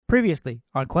Previously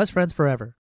on Quest Friends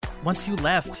Forever. Once you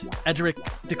left, Edric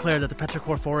declared that the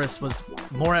Petrichor Forest was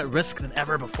more at risk than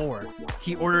ever before.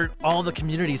 He ordered all the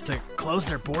communities to close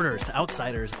their borders to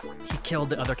outsiders. He killed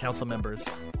the other council members.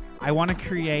 I want to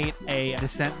create a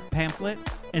dissent pamphlet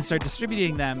and start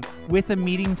distributing them with a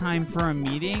meeting time for a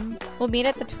meeting. We'll meet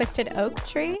at the Twisted Oak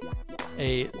Tree.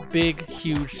 A big,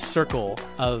 huge circle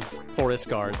of forest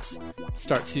guards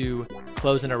start to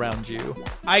close in around you.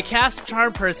 I cast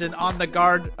Charm Person on the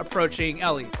guard approaching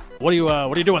Ellie. What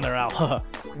are you doing there, Al?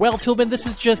 Well, Tilbin, this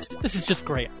is just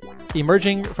great.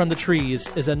 Emerging from the trees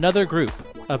is another group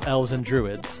of elves and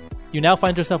druids. You now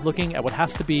find yourself looking at what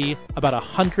has to be about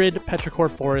 100 Petrichor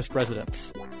Forest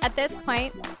residents. At this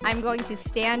point, I'm going to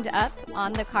stand up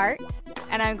on the cart,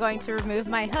 and I'm going to remove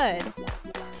my hood.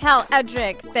 Tell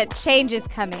Edric that change is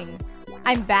coming.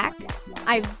 I'm back.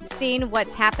 I've seen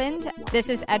what's happened. This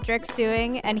is Edric's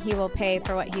doing, and he will pay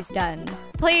for what he's done.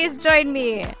 Please join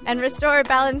me and restore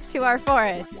balance to our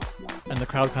forest. And the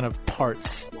crowd kind of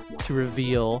parts to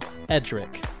reveal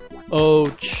Edric. Oh,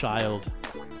 child.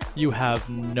 You have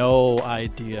no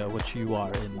idea what you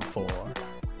are in for.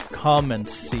 Come and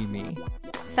see me.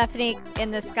 Stephanie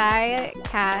in the sky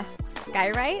casts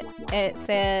Skywrite. It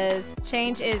says,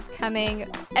 change is coming.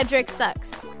 Edric sucks.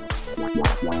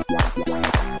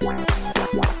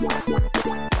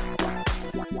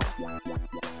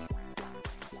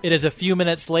 It is a few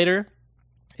minutes later.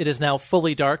 It is now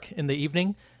fully dark in the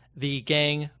evening. The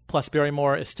gang plus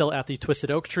Barrymore is still at the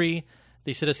Twisted Oak Tree.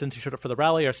 The citizens who showed up for the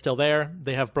rally are still there.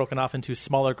 They have broken off into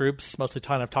smaller groups, mostly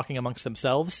kind of talking amongst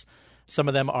themselves. Some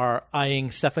of them are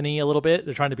eyeing Stephanie a little bit.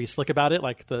 They're trying to be slick about it,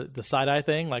 like the side-eye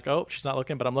thing, like, oh, she's not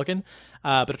looking, but I'm looking.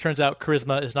 But it turns out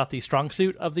charisma is not the strong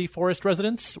suit of the forest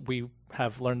residents. We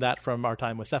have learned that from our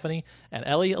time with Stephanie and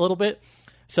Ellie a little bit.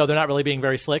 So they're not really being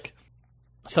very slick.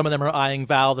 Some of them are eyeing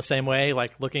Val the same way,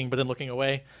 like looking but then looking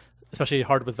away, especially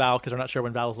hard with Val because they're not sure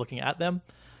when Val is looking at them.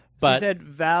 But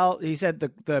So he said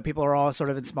the people are all sort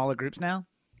of in smaller groups now,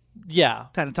 yeah,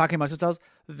 kind of talking amongst themselves.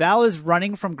 Val is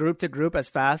running from group to group as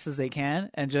fast as they can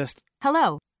and just,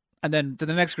 Hello. and then to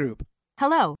the next group,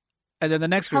 Hello. and then the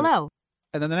next group, Hello.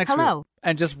 and then the next Hello. group,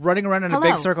 and just running around in a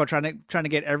Hello. big circle trying to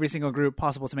get every single group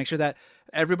possible to make sure that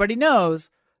everybody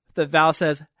knows that Val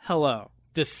says hello.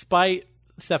 Despite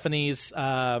Stephanie's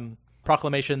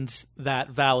proclamations that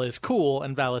Val is cool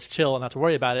and Val is chill and not to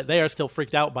worry about it, they are still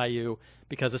freaked out by you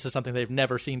because this is something they've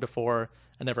never seen before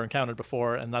and never encountered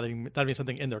before, and not even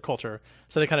something in their culture.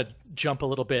 So they kind of jump a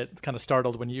little bit, kind of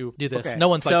startled when you do this. Okay. No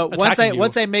one's so like once attacking you,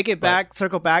 once I make it but- back,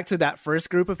 circle back to that first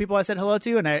group of people I said hello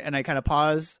to, and I kind of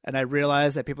pause and I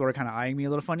realize that people are kind of eyeing me a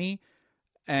little funny,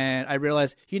 and I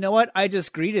realize, you know what? I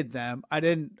just greeted them. I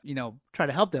didn't, try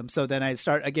to help them. So then I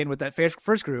start again with that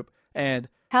first group, and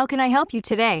How can I help you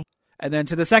today? then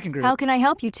to the second group. How can I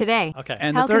help you today? Okay.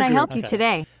 And How the third can I group. help you Okay.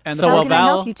 today? And So How while can I Val-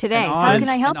 help you today? and How on, can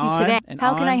I help and you on, today? and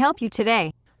How can I on. help you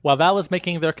today? While Val is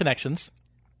making their connections,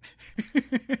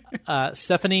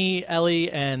 Stephanie,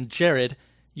 Ellie, and Jared,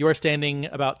 you are standing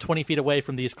about 20 feet away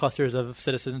from these clusters of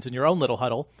citizens in your own little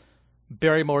huddle.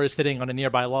 Barrymore is sitting on a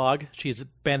nearby log. She's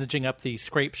bandaging up the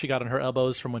scrape she got on her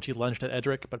elbows from when she lunged at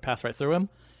Edric, but passed right through him.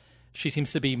 She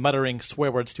seems to be muttering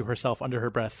swear words to herself under her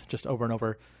breath, just over and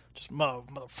over. Just,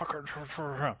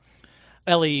 motherfucker.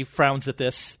 Ellie frowns at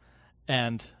this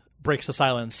and breaks the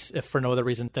silence, if for no other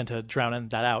reason than to drown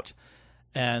that out.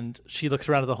 And she looks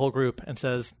around at the whole group and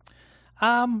says,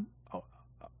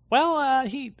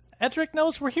 Edric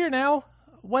knows we're here now.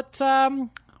 What are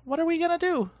we gonna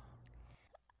do?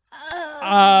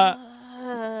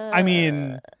 I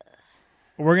mean,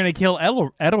 we're going to kill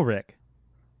Edelric.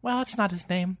 Well, it's not his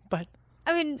name, but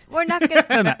I mean, we're not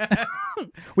gonna.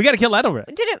 We got to kill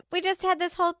Edelric. Didn't we just had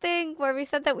this whole thing where we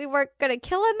said that we weren't gonna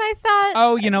kill him? I thought.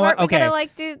 Oh, you know what? Weren't we Okay. gonna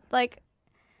do like?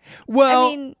 Well,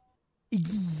 I mean,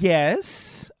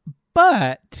 yes,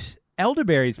 but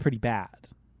Elderberry's pretty bad.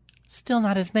 still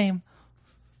not his name.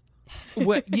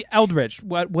 What Eldritch?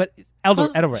 What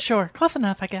Edelric? Sure, close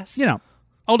enough, I guess.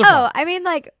 Older. oh, I mean,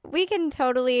 we can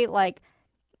totally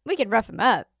we can rough him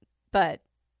up, but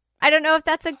I don't know if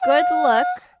that's a good look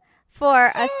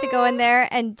for us to go in there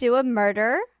and do a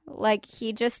murder like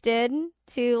he just did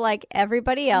to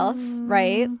everybody else,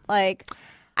 right?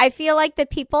 I feel like the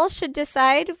people should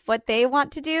decide what they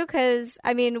want to do because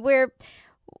I mean we're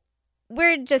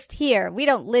just here. We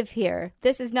don't live here.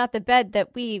 This is not the bed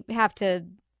that we have to.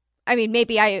 I mean,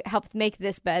 maybe I helped make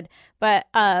this bed, but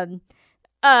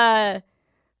what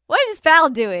is Val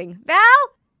doing? Val?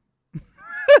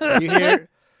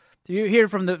 You hear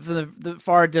from the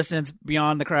far distance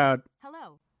beyond the crowd,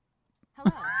 Hello.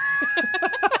 Hello.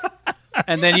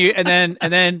 and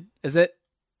then is it?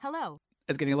 Hello.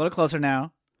 It's getting a little closer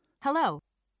now. Hello.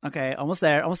 Okay, almost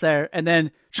there. And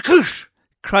then shakoosh,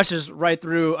 crushes right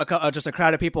through just a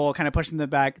crowd of people, kind of pushing them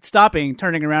back, stopping,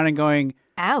 turning around and going,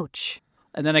 Ouch.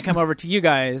 and then I come over to you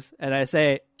guys and I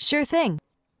say, Sure thing.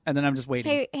 and then I'm just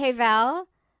waiting. Hey, Val,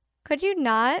 could you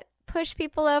not push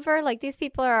people over? Like, these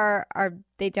people are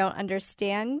they don't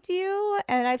understand you,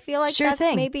 and I feel like Sure that's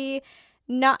thing. maybe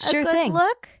not Sure a good thing.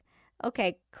 look.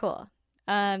 Okay, cool.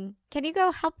 Can you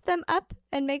go help them up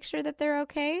and make sure that they're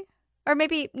okay? Or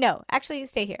maybe no, actually,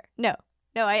 stay here. No,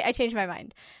 I changed my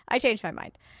mind.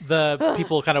 The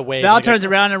people kind of wave. Val They go, turns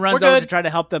around and runs "We're over good." to try to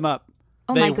help them up.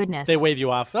 Oh my goodness. They wave you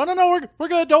off. No, we're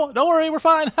good. Don't worry, we're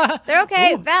fine. They're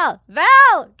okay. Ooh. Val,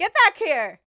 get back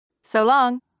here. So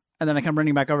long. And then I come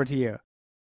running back over to you.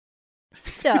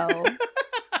 So,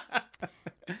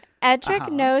 Edric Uh-huh.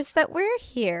 knows that we're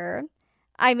here.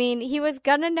 I mean, he was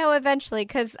gonna know eventually,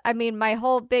 because I mean, my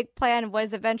whole big plan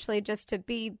was eventually just to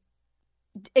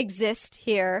exist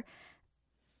here.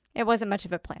 It wasn't much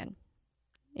of a plan.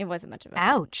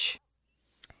 Ouch.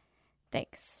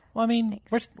 Thanks. Well, I mean,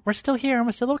 Thanks. we're still here and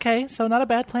we're still okay, so not a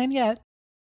bad plan yet.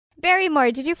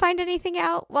 Barrymore, did you find anything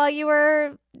out while you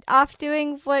were off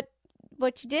doing what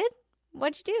you did?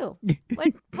 What'd you do?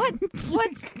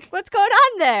 What's going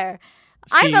on there?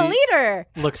 I'm a She leader.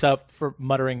 Looks up for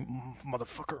muttering,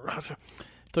 motherfucker.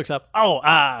 Looks up. Oh,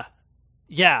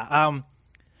 yeah.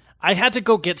 I had to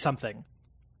go get something.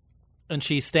 And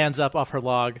she stands up off her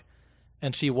log,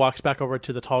 and she walks back over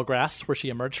to the tall grass where she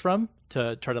emerged from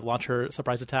to try to launch her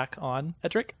surprise attack on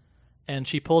Edric. And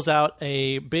she pulls out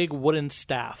a big wooden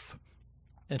staff,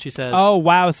 and she says, Oh,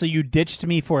 wow. So you ditched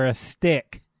me for a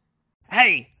stick.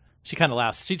 "Hey!" She kind of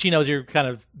laughs. She knows you're kind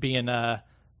of being,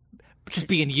 just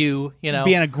being you, you know,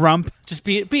 Being a grump. just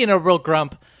being a real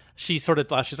grump. She sort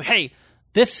of laughs. She's like, "Hey,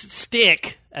 this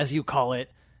stick, as you call it,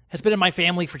 has been in my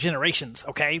family for generations.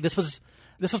 Okay, this was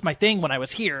my thing when I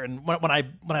was here, and when I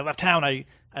left town, I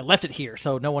left it here,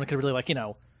 so no one could really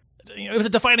it was a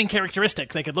defining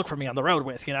characteristic they could look for me on the road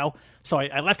with, So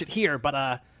I left it here, but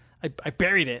I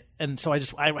buried it, and so I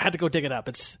had to go dig it up.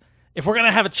 If we're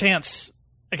gonna have a chance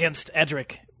against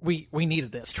Edric, we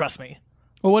needed this. Trust me.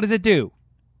 Well, what does it do?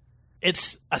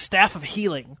 It's a staff of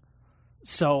healing,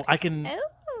 so I can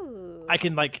Ooh.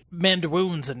 mend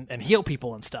wounds and heal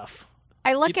people and stuff.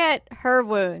 I look at her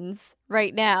wounds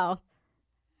right now.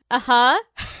 Uh-huh.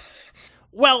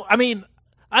 Well, I mean,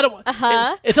 I don't.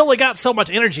 Uh-huh. It's only got so much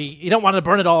energy. You don't want to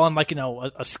burn it all on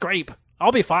a scrape.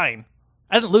 I'll be fine.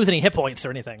 I didn't lose any hit points or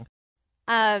anything.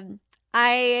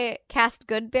 I cast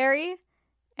Goodberry,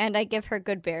 and I give her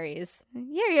good berries.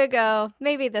 Here you go.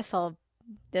 Maybe this'll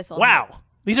Wow,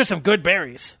 these are some good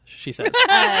berries, she says.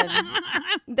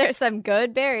 There's some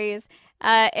good berries.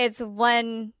 It's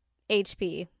 1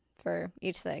 HP for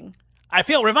each thing. I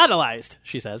feel revitalized,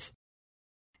 she says.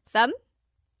 Some?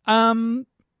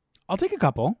 I'll take a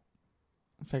couple.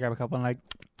 So I grab a couple and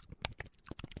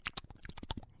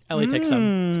Ellie takes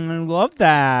some. I love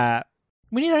that.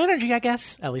 We need our energy, I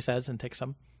guess, Ellie says, and takes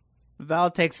some. Val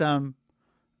takes some,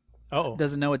 Oh,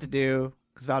 doesn't know what to do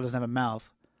because Val doesn't have a mouth.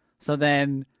 So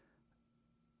then,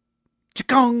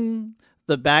 chikong,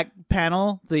 the back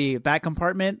panel, the back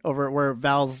compartment over where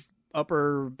Val's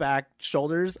upper back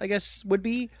shoulders, I guess, would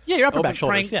be. yeah, your upper back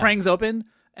shoulders. Yeah. Prangs open,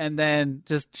 and then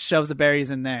just shoves the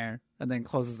berries in there, and then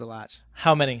closes the latch.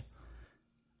 How many?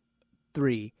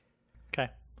 3. Okay,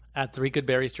 add 3 good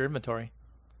berries to your inventory,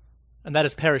 and that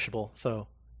is perishable. So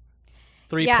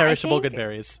 3 Yeah, I perishable think- good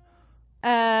berries.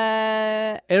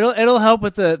 It'll help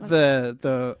with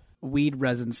the weed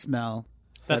resin smell.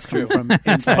 That's coming true. from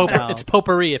inside Val. It's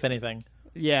potpourri, if anything.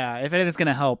 Yeah, if anything's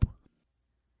gonna help.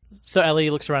 So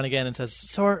Ellie looks around again and says,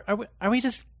 "So are we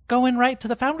just going right to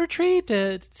the founder tree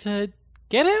to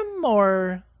get him,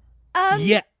 or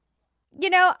Yeah. You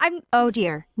know, I'm Oh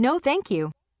dear. No, thank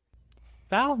you.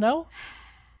 Val? No?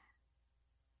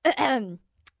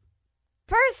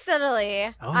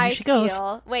 personally, Oh, I here she goes.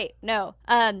 feel. Wait, no.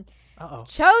 Uh-oh.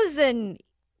 Chosen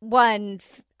one.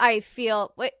 I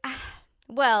feel. Wait.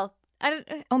 Well, I don't.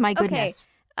 Oh my Okay. goodness.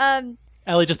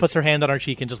 Ellie just puts her hand on her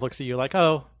cheek and just looks at you like,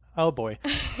 oh boy.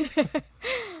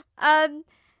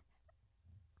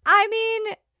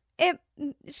 I mean,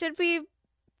 should we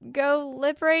go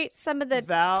liberate some of the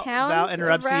towns? Val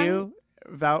interrupts around? you.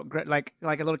 Val, like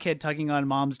a little kid tugging on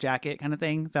mom's jacket kind of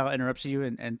thing. Val interrupts you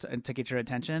and to get your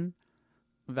attention.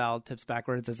 Val tips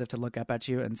backwards as if to look up at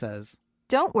you and says,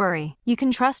 Don't worry. You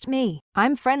can trust me.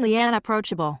 I'm friendly and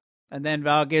approachable. and then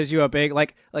Val gives you a big,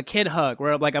 like a kid hug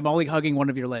where I'm only hugging one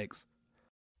of your legs.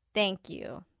 Thank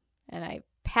you. And I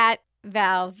pat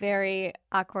Val very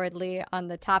awkwardly on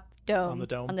the top dome. On the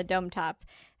dome. On the dome top.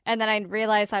 And then I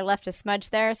realized I left a smudge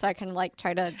there, so I kind of like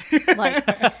try to like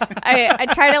I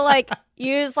try to like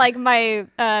use like my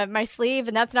my sleeve,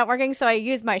 and that's not working. So I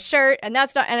use my shirt, and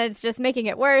that's not, and it's just making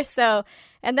it worse. So,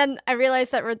 and then I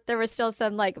realized that there was still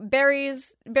some like berry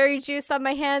juice on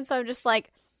my hand. So I'm just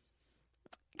like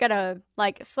gonna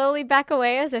like slowly back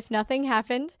away as if nothing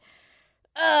happened.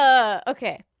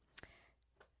 Okay.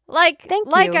 Like Thank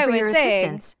you I for was your saying,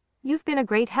 assistance. You've been a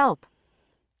great help.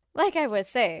 like I was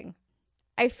saying,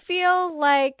 I feel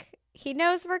like he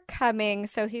knows we're coming,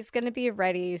 so he's going to be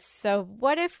ready. So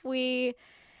what if we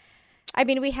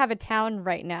have a town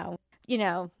right now. You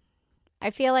know,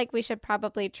 I feel like we should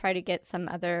probably try to get some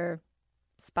other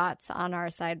spots on our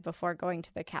side before going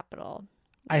to the capital.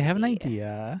 I have an Maybe.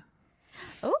 idea.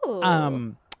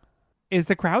 Ooh. Is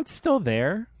the crowd still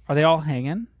there? Are they all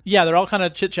hanging? Yeah, they're all kind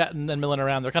of chit-chatting and milling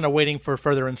around. They're kind of waiting for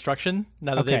further instruction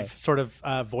now that Okay. they've sort of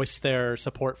voiced their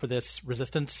support for this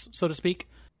resistance, so to speak.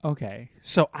 Okay.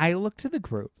 So I look to the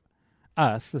group,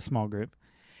 us, the small group,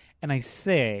 and I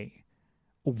say,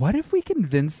 what if we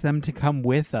convince them to come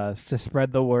with us to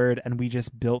spread the word, and we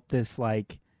just built this,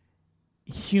 like,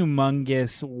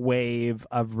 humongous wave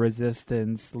of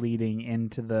resistance leading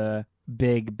into the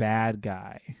big bad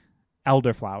guy,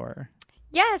 Elderflower?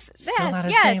 Yes, Still not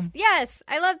his yes, name. yes.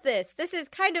 I love this. This is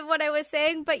kind of what I was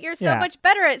saying, but you're so Yeah. much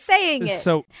better at saying it.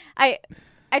 So I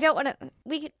don't want to.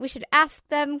 We should ask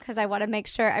them because I want to make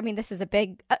sure. I mean, this is a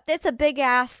big. It's a big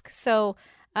ask, so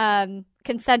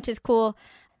consent is cool.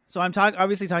 So I'm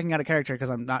obviously talking out of character because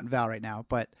I'm not in Val right now.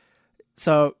 But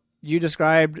so you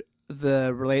described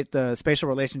the spatial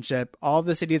relationship. All of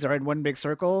the cities are in one big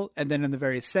circle, and then in the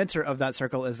very center of that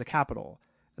circle is the capital,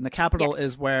 and the capital Yes.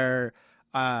 is where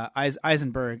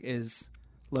Eisenberg is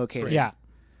located. yeah,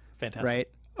 Fantastic. Right.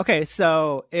 Okay.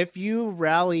 So if you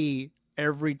rally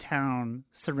every town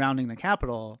surrounding the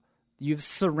capital, you've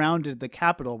surrounded the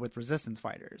capital with resistance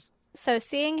fighters. So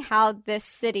seeing how this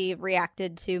city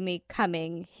reacted to me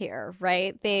coming here,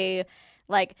 right? They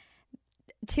like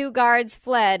 2 guards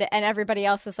fled and everybody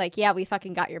else is like, yeah, we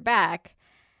fucking got your back.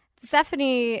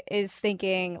 Stephanie is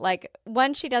thinking, like,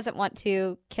 one, she doesn't want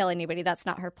to kill anybody. That's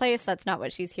not her place. That's not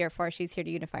what she's here for. She's here to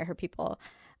unify her people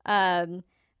and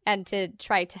to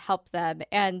try to help them.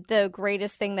 And the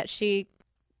greatest help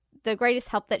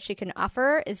that she can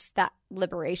offer is that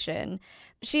liberation.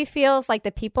 She feels like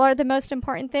the people are the most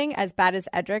important thing, as bad as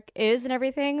Edric is and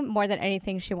everything. More than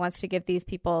anything, she wants to give these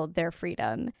people their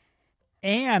freedom.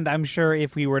 and I'm sure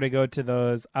if we were to go to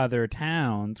those other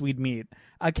towns, we'd meet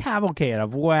a cavalcade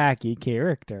of wacky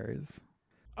characters.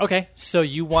 Okay, so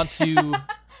you want to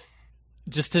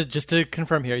just to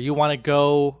confirm here, you want to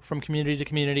go from community to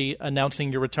community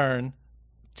announcing your return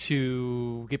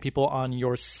to get people on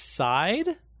your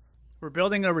side? We're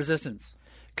building a resistance.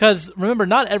 Because remember,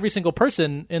 not every single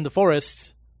person in the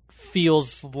forest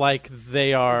feels like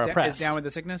they are Is oppressed. down with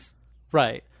the sickness.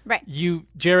 Right. Right.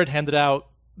 Jared handed out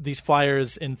these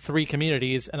flyers in 3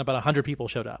 communities, and about 100 people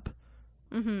showed up.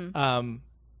 Mm-hmm.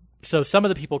 So some of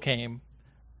the people came,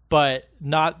 but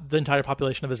not the entire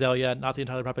population of Azalea, not the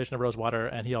entire population of Rosewater,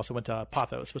 and he also went to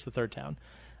Pothos, was the 3rd town.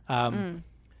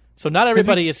 So not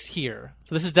everybody is here.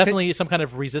 So this is definitely some kind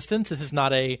of resistance. This is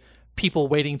not a people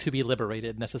waiting to be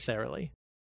liberated necessarily.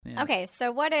 Yeah. Okay,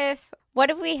 so what if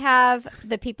we have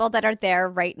the people that are there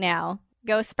right now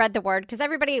go spread the word? Because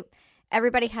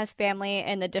everybody has family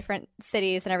in the different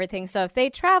cities and everything. So if they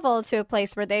travel to a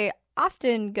place where they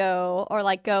often go, or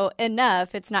like go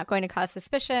enough, it's not going to cause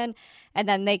suspicion. And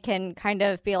then they can kind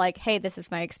of be like, hey, this is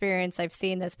my experience. I've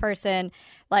seen this person.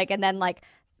 Like, and then like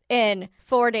in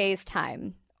 4 days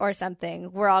time or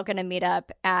something, we're all going to meet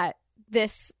up at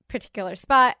this particular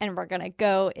spot and we're going to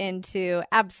go into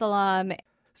Absalom.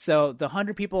 So the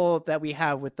 100 people that we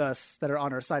have with us that are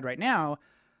on our side right now,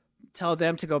 tell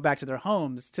them to go back to their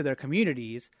homes, to their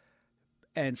communities,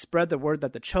 and spread the word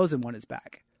that the Chosen One is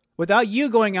back. Without you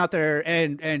going out there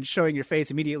and showing your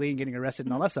face immediately and getting arrested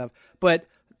and all that stuff, but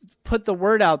put the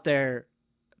word out there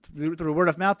through word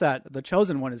of mouth that the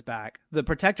Chosen One is back, the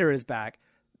Protector is back.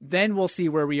 Then we'll see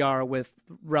where we are with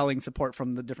rallying support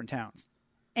from the different towns.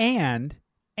 And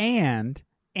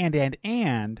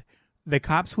the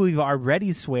cops who we've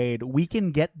already swayed, we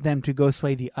can get them to go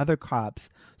sway the other cops.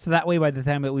 So that way, by the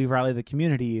time that we've rallied the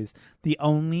communities, the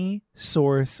only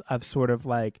source of sort of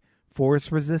like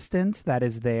force resistance that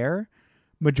is there,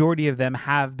 majority of them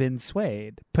have been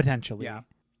swayed, potentially. Yeah.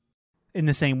 In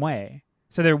the same way.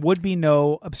 So there would be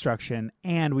no obstruction,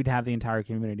 and we'd have the entire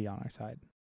community on our side.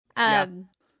 Yeah.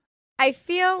 I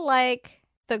feel like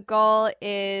the goal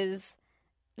is,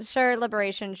 sure,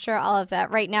 liberation, sure, all of that.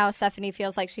 Right now, Stephanie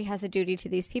feels like she has a duty to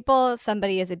these people.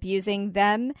 Somebody is abusing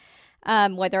them.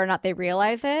 whether or not they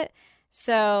realize it.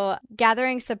 So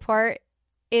gathering support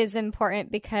is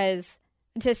important because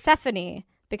Stephanie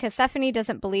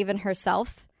doesn't believe in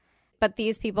herself, but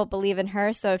these people believe in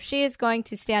her. So if she is going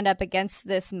to stand up against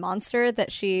this monster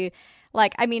that she,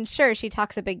 sure, she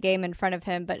talks a big game in front of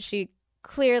him, but she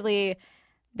clearly,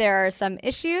 there are some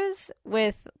issues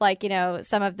with,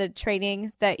 some of the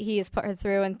training that he has put her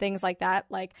through and things like that.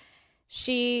 Like,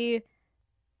 she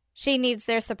needs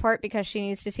their support because she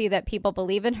needs to see that people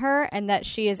believe in her and that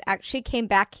she came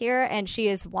back here and she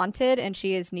is wanted and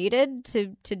she is needed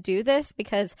to do this,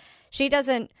 because she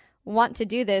doesn't want to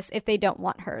do this if they don't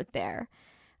want her there.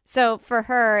 So for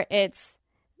her, it's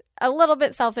a little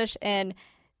bit selfish in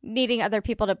needing other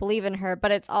people to believe in her,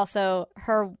 but it's also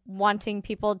her wanting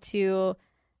people to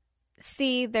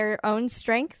see their own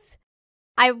strength.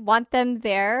 I want them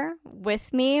there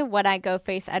with me when I go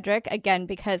face Edric, again,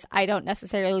 because I don't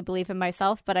necessarily believe in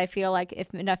myself, but I feel like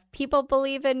if enough people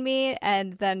believe in me,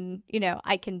 and then,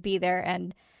 I can be there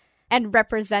and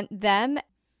represent them.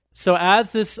 So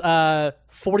as this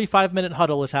 45-minute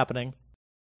huddle is happening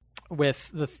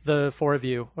with the four of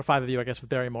you, or five of you, I guess, with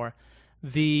Barrymore,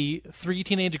 the three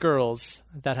teenage girls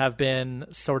that have been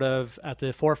sort of at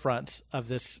the forefront of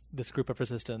this group of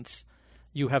resistance,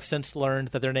 you have since learned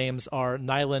that their names are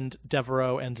Nyland,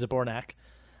 Devereaux, and Zabornak.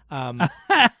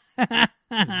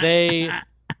 They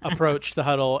approach the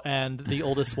huddle, and the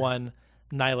oldest one,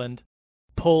 Nyland,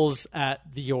 pulls at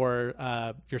your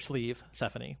sleeve,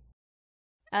 Stephanie.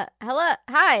 Hello,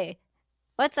 hi,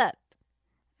 what's up?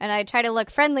 And I try to look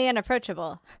friendly and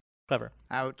approachable. Clever.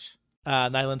 Ouch.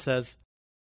 Nyland says,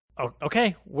 "Oh,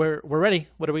 okay, we're ready.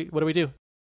 What do we do?"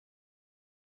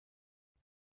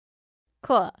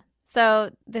 Cool.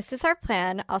 So this is our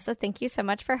plan. Also, thank you so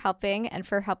much for helping and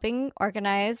for helping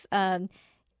organize.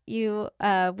 You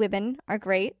women are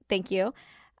great. Thank you.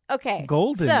 Okay.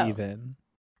 Golden even.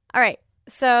 All right.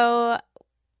 So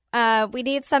we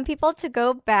need some people to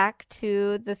go back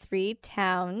to the 3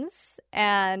 towns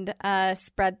and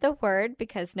spread the word,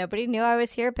 because nobody knew I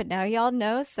was here, but now y'all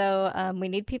know. So we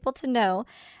need people to know.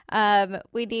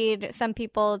 We need some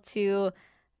people to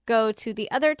go to the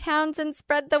other towns and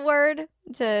spread the word,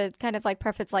 to kind of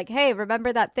preface, hey,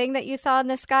 remember that thing that you saw in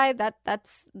the sky?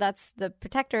 That's the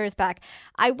Protector is back.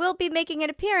 I will be making an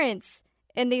appearance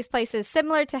in these places,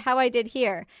 similar to how I did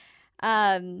here.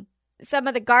 Some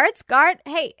of the guards,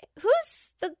 hey,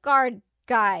 who's the guard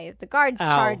guy? The guard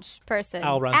charge person?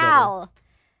 Al runs over.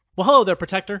 Well, hello there,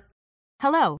 Protector.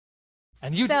 Hello.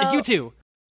 And you too.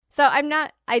 So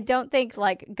I don't think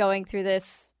going through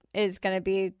this is going to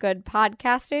be good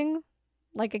podcasting,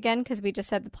 again, because we just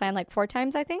said the plan 4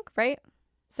 times, I think, right?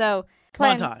 So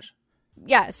montage.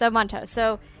 Yeah, so montage.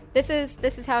 So this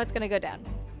is how it's going to go down.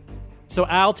 So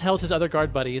Al tells his other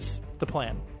guard buddies the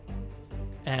plan,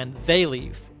 and they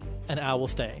leave, and Al will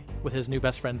stay with his new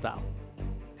best friend, Val.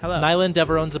 Hello. Nyland,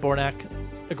 Devereaux, and Zabornak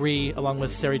agree, along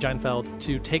with Sari Jeinfeld,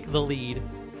 to take the lead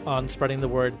on spreading the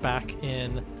word back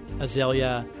in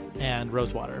Azalea and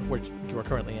Rosewater, which you are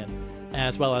currently in,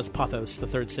 as well as Pothos, the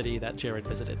 3rd city that Jared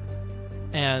visited.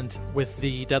 And with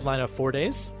the deadline of 4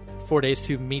 days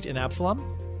to meet in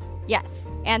Absalom. Yes.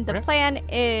 And the plan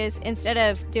is, instead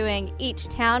of doing each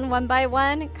town one by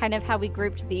one, kind of how we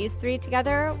grouped these 3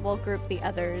 together, we'll group the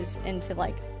others into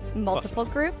multiple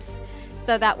groups.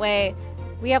 So that way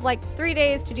we have 3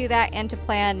 days to do that and to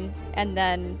plan, and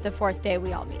then the 4th day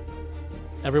we all meet.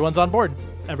 Everyone's on board.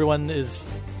 Everyone is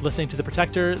listening to the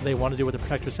Protector. They want to do what the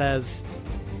Protector says.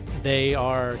 They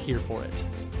are here for it.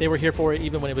 They were here for it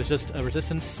even when it was just a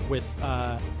resistance with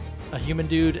a human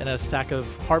dude and a stack of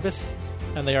harvest,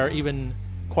 and they are even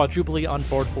quadruply on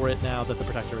board for it now that the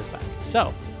Protector is back.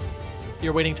 So,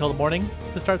 you're waiting till the morning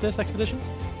to start this expedition?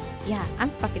 Yeah, I'm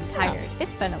fucking tired. Yeah.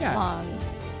 It's been a long...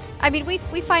 I mean,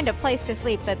 we find a place to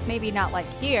sleep that's maybe not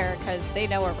here, because they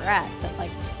know where we're at,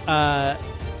 but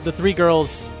the 3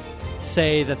 girls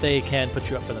say that they can put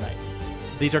you up for the night.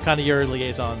 These are kind of your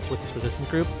liaisons with this resistance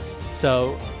group.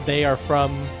 So they are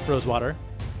from Rosewater,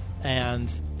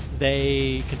 and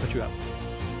they can put you up.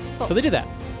 Cool. So they do that.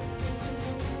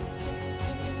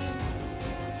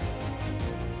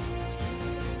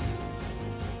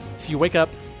 So you wake up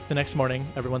the next morning.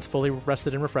 Everyone's fully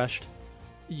rested and refreshed.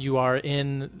 You are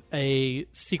in a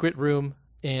secret room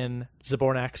in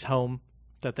Zabornak's home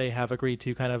that they have agreed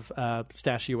to kind of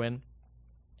stash you in.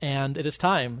 And it is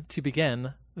time to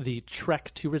begin the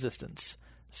trek to resistance.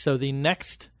 So the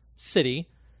next city,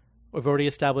 we've already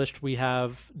established we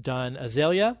have done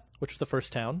Azalea, which was the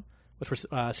first town, which was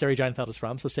Sari Jeinfeld is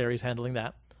from, so Sari's handling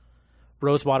that.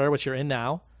 Rosewater, which you're in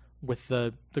now, with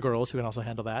the girls who can also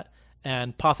handle that.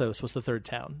 and Pothos was the third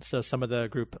town. So some of the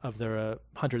group of the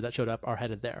 100 that showed up are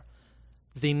headed there.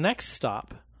 The next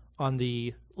stop on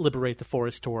the Liberate the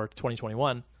Forest Tour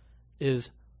 2021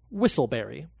 is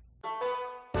Whistleberry.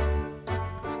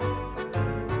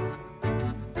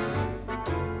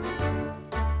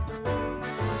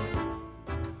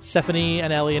 Stephanie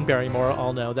and Ellie and Barrymore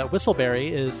all know that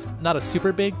Whistleberry is not a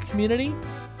super big community,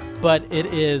 but it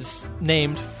is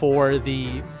named for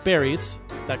the berries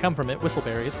that come from it,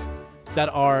 whistleberries, that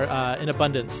are in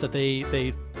abundance, that they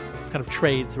kind of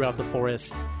trade throughout the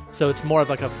forest. So it's more of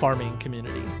like a farming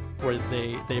community where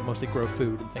they mostly grow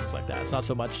food and things like that. It's not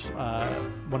so much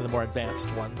one of the more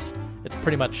advanced ones. It's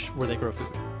pretty much where they grow food.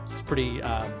 So it's pretty...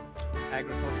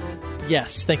 Agricultural?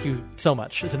 Yes, thank you so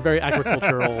much. It's a very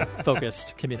agricultural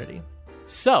focused community.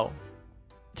 So,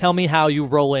 tell me how you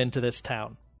roll into this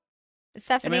town.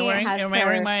 Stephanie Am I has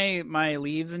wearing my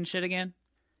leaves and shit again?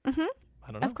 I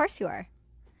don't know. Of course you are.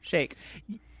 Shake.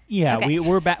 Yeah, Okay.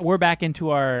 we're back into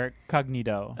our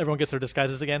cognito. Everyone gets their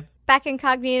disguises again? Back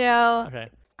incognito. Okay.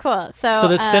 Cool. So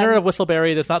the center of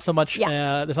Whistleberry, there's not so much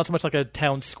Yeah. there's not so much like a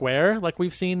town square like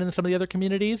we've seen in some of the other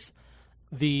communities.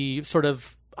 The sort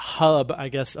of hub, I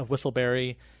guess, of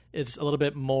Whistleberry is a little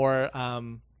bit more I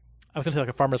was gonna say like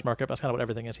a farmer's market, but that's kind of what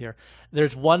everything is here.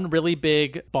 There's one really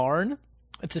big barn.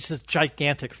 It's just this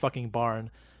gigantic fucking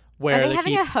barn where Are they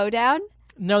having a hoedown?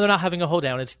 No, they're not having a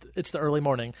hoedown. It's the early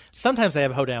morning. Sometimes they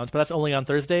have hoedowns, but that's only on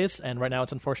Thursdays, and right now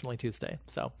it's unfortunately Tuesday.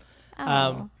 So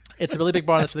it's a really big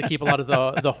barn. That's where they keep a lot of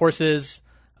the horses,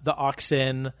 the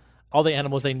oxen, all the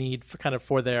animals they need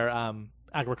for their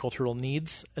agricultural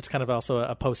needs. It's kind of also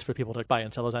a post for people to buy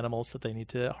and sell those animals that they need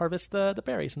to harvest the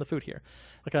berries and the food here.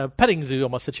 Like a petting zoo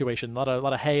almost situation. A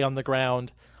lot of hay on the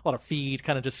ground, a lot of feed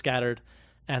kind of just scattered.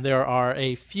 And there are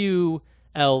a few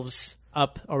elves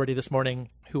up already this morning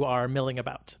who are milling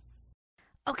about.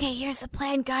 Okay, here's the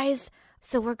plan, guys.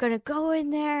 So we're gonna go in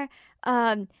there.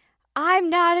 I'm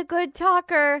not a good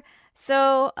talker,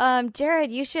 so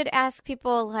Jared, you should ask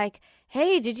people like,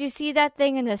 "Hey, did you see that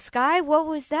thing in the sky? What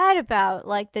was that about?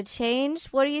 Like the change?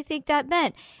 What do you think that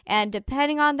meant?" And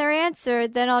depending on their answer,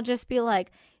 then I'll just be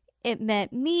like, "It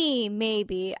meant me,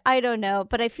 maybe. I don't know."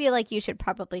 But I feel like you should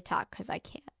probably talk because I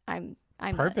can't. I'm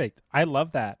Perfect. I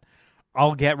love that.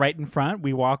 I'll get right in front.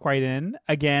 We walk right in.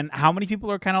 Again, how many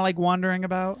people are kind of like wandering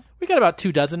about? We got about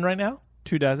 24 right now.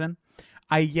 24.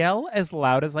 I yell as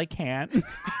loud as I can.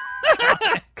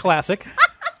 Classic.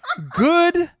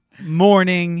 Good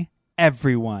morning,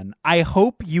 everyone. I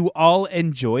hope you all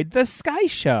enjoyed the Sky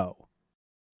Show.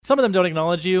 Some of them don't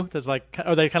acknowledge you. There's like,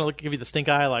 or they kind of give you the stink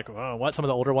eye, like, oh, what? Some of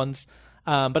the older ones.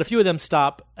 But a few of them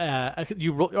stop. Are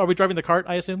we driving the cart,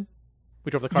 I assume? We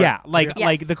drove the cart. Yeah, like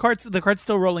Yes. the cart's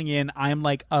still rolling in. I'm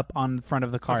like up on front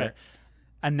of the cart, Okay.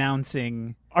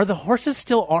 announcing. Are the horses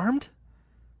still armed?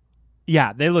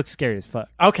 Yeah, they look scary as fuck.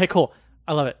 Okay, cool.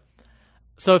 I love it.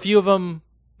 So a few of them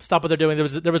stop what they're doing.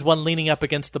 There was one leaning up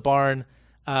against the barn,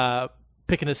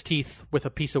 picking his teeth with a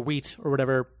piece of wheat or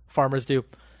whatever farmers do.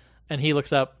 And he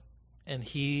looks up and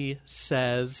he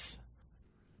says,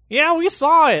 "Yeah, we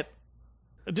saw it.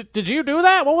 Did you do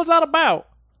that? What was that about?"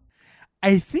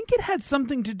 I think it had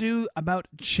something to do about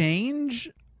change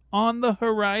on the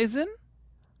horizon.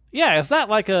 Yeah, is that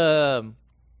like a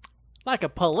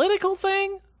political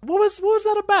thing? What was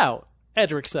that about?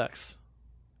 Edric sucks.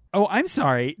 Oh, I'm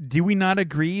sorry. Do we not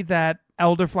agree that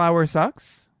elderflower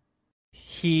sucks?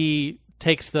 He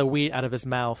takes the wheat out of his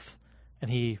mouth and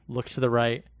he looks to the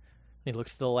right and he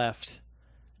looks to the left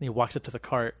and he walks up to the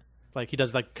cart. Like he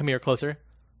does like, "Come here closer."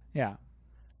 Yeah.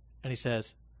 And he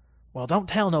says, "Well, don't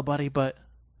tell nobody, but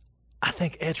I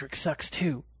think Edric sucks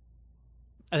too."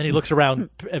 And then he looks around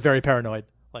very paranoid.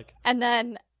 Like, And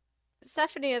then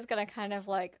Stephanie is gonna kind of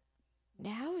like,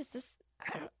 "Now is this?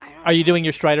 I don't are you know." doing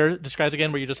your Strider disguise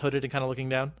again where you're just hooded and kind of looking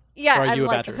down? Yeah, Or are I'm you a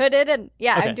like badger? hooded and Okay.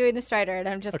 I'm doing the Strider and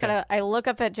I'm just Okay. kind of. I look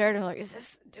up at Jared and I'm like,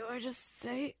 do I just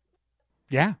say?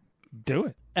 Yeah. Do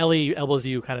it. Ellie elbows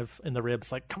you kind of in the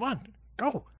ribs like, "Come on,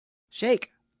 go."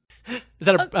 Shake. Is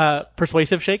that a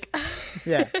persuasive shake?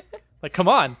 Yeah. Like, come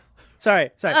on.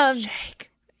 Sorry.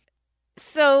 Shake.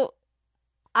 So,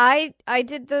 I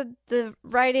did the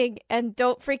writing and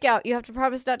don't freak out. You have to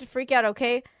promise not to freak out,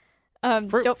 okay?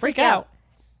 Don't freak out.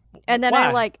 And then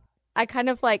Why? I kind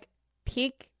of like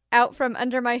peek out from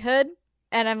under my hood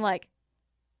and I'm like,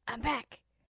 "I'm back."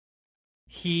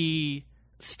 He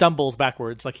stumbles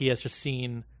backwards like he has just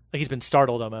seen, like he's been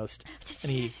startled almost.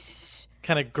 And he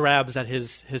kind of grabs at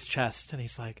his chest and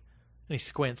he's like, and he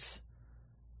squints.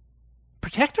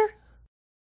 "Protector?"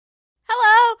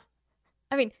 Hello.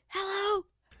 I mean, hello.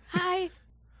 Hi.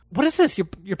 What is this?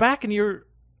 You're back and you're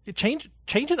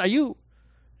changing? Are you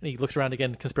And he looks around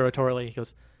again conspiratorially. He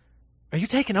goes, "Are you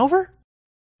taking over?"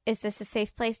 Is this a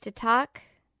safe place to talk?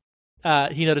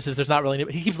 He notices there's not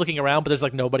really. He keeps looking around, but there's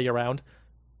like nobody around.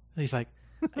 And he's like,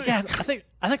 "Yeah, I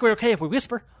think we're okay if we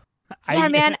whisper." Yeah,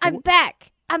 man, I'm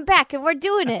back. I'm back, and we're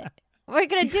doing it. We're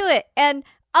gonna do it. And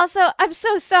also, I'm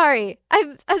so sorry.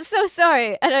 I'm so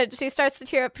sorry. And she starts to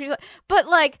tear up. She's like, "But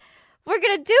like, we're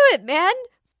gonna do it, man."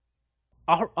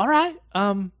 All right.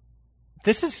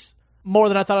 This is more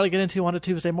than I thought I'd get into on a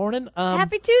Tuesday morning.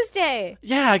 Happy Tuesday.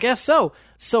 Yeah, I guess so.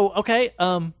 So, okay.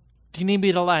 Do you need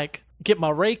me to like get my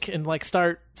rake and like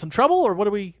start some trouble, or what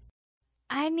do we?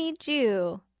 I need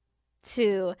you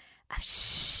to.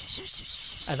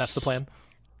 And that's the plan.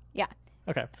 Yeah.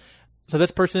 Okay. So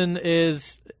this person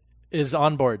is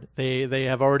on board. They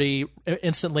have already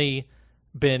instantly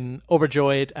been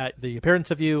overjoyed at the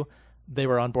appearance of you. They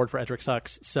were on board for Edric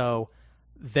Sucks. So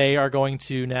they are going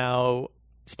to now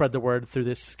spread the word through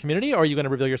this community, or are you going to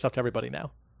reveal yourself to everybody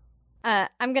now?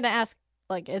 I'm going to ask,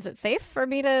 like, is it safe for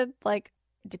me to, like,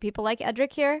 do people like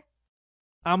Edric here?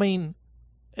 I mean,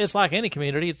 it's like any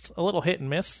community. It's a little hit and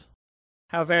miss.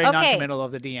 How very Okay. non-committal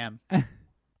of the DM.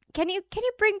 Can you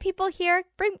bring people here?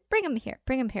 Bring them here.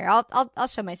 Bring them here. I'll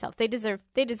show myself. They deserve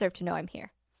to know I'm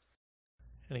here.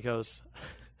 And he goes,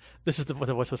 this is what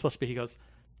the voice was supposed to be. He goes,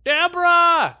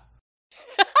 "Deborah!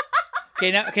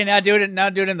 Okay, now do it. Now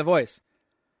do it in the voice.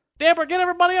 Deborah, get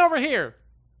everybody over here."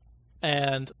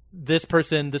 And this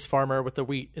person, this farmer with the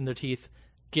wheat in their teeth,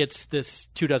 gets this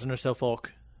 24 or so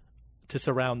folk to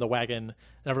surround the wagon.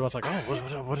 And everyone's like,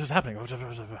 "Oh, what is happening?"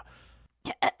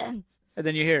 And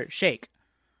then you hear it shake,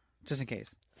 just in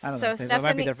case. I don't know. So They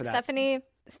might be there for that. Stephanie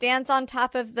stands on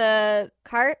top of the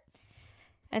cart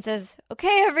and says,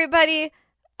 "Okay, everybody,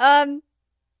 I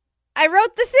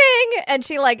wrote the thing." And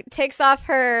she like takes off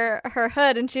her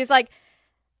hood and she's like,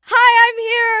 "Hi, I'm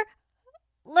here.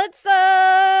 Let's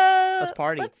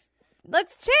party.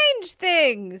 Let's change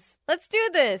things. Let's do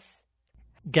this."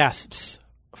 Gasps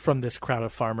from this crowd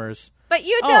of farmers. But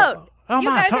you don't. Oh, you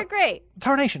guys are great.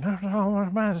 Tarnation.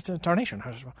 Tarnation.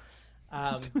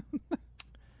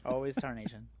 Always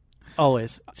tarnation.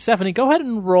 Always. Stephanie, go ahead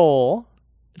and roll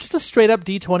just a straight up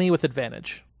D20 with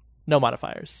advantage. No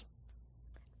modifiers.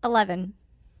 11.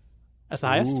 That's the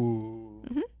highest? Ooh.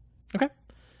 Okay.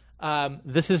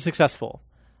 This is successful.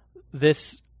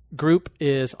 This group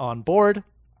is on board.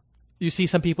 You see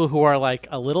some people who are like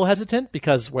a little hesitant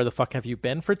because where the fuck have you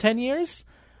been for 10 years?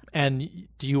 And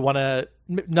do you want to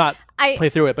not play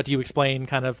through it, but do you explain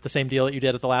kind of the same deal that you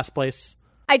did at the last place?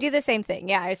 I do the same thing.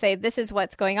 Yeah, I say, this is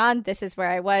what's going on. This is where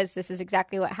I was. This is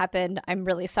exactly what happened. I'm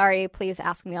really sorry. Please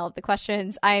ask me all of the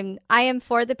questions. I am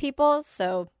for the people.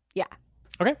 So yeah.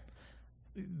 Okay.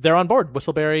 They're on board.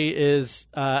 Whistleberry is,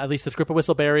 at least this group of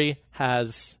Whistleberry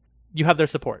you have their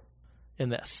support in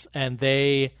this. And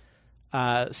they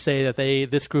say that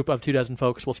this group of 24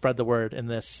 folks will spread the word in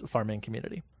this farming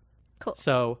community. Cool.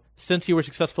 So since you were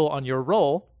successful on your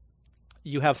roll,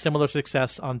 you have similar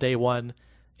success on day one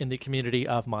in the community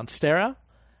of Monstera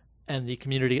and the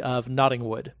community of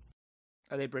Nottingwood.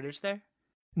 Are they British there?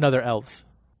 No, they're elves.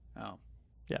 Oh.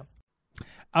 Yeah.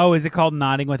 Oh, is it called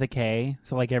Nodding with a K?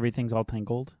 So like everything's all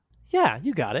tangled? Yeah,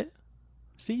 you got it.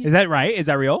 See? Is that right? Is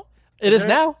that real? It is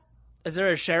now. Is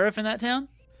there a sheriff in that town?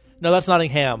 No, that's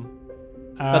Nottingham.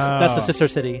 That's the Oh, sister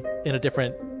city in a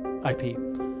different IP.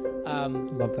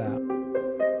 Love that.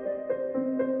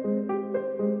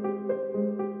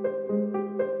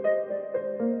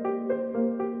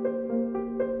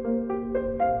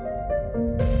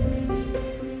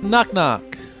 Knock knock.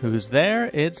 Who's there?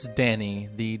 It's Danny,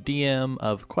 the DM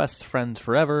of Quest Friends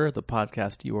Forever, the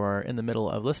podcast you are in the middle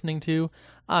of listening to.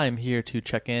 I'm here to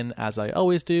check in, as I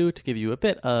always do, to give you a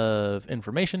bit of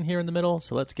information here in the middle,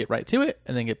 so let's get right to it,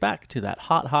 and then get back to that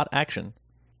hot action.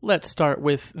 Let's start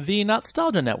with the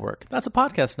Nostalgia Network. That's a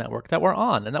podcast network that we're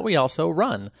on, and that we also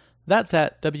run. That's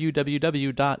at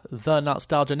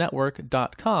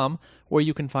www.thenostalgianetwork.com, where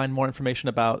you can find more information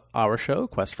about our show,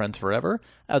 Quest Friends Forever,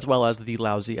 as well as the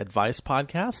Lousy Advice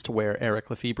podcast, where Eric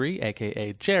Lefebvre,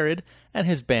 a.k.a. Jared, and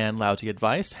his band Lousy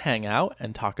Advice hang out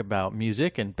and talk about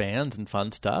music and bands and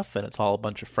fun stuff, and it's all a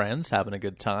bunch of friends having a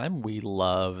good time. We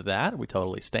love that. We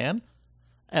totally stan.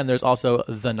 And there's also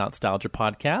the Nostalgia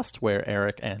podcast, where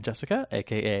Eric and Jessica,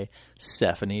 a.k.a.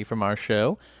 Stephanie from our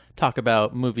show, talk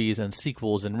about movies and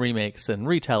sequels and remakes and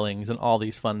retellings and all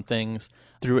these fun things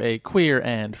through a queer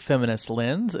and feminist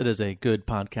lens. It is a good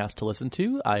podcast to listen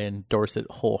to. I endorse it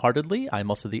wholeheartedly. I'm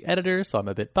also the editor, so I'm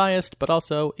a bit biased, but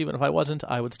also, even if I wasn't,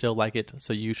 I would still like it,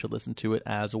 so you should listen to it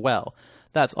as well.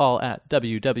 That's all at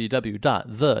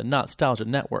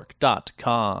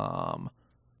www.thenostalgianetwork.com.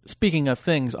 Speaking of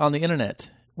things on the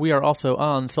internet, We are also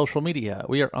on social media.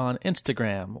 We are on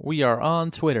Instagram. We are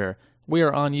on Twitter. We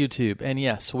are on YouTube. And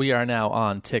yes, we are now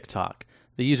on TikTok.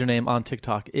 The username on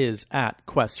TikTok is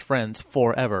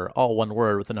 @QuestFriendsForever, all one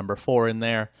word with the number 4 in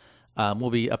there. We'll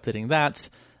be updating that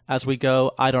as we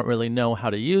go. I don't really know how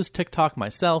to use TikTok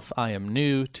myself. I am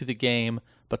new to the game,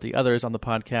 but the others on the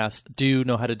podcast do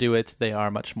know how to do it. They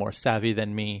are much more savvy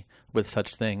than me with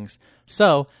such things.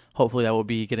 So hopefully I will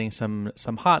be getting some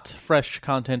hot, fresh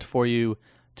content for you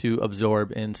to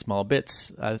absorb in small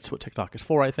bits. That's what TikTok is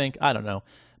for, I think. I don't know.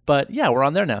 But yeah, we're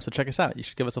on there now, so check us out. You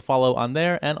should give us a follow on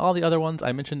there and all the other ones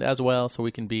I mentioned as well, so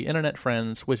we can be internet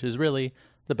friends, which is really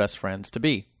the best friends to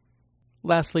be.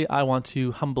 Lastly, I want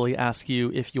to humbly ask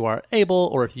you if you are able,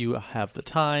 or if you have the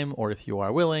time, or if you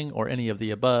are willing, or any of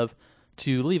the above,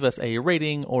 to leave us a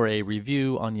rating or a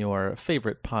review on your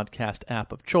favorite podcast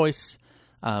app of choice.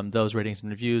 Those ratings and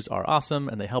reviews are awesome,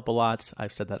 and they help a lot.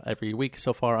 I've said that every week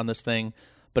so far on this thing.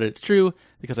 But it's true,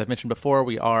 because I've mentioned before,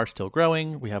 we are still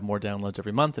growing. We have more downloads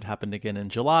every month. It happened again in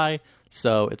July,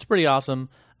 so it's pretty awesome.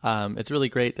 It's really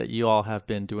great that you all have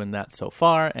been doing that so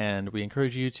far, and we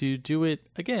encourage you to do it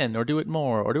again, or do it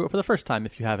more, or do it for the first time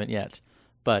if you haven't yet.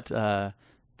 But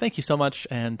thank you so much,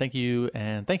 and thank you,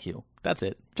 and thank you. That's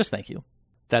it. Just thank you.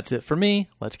 That's it for me.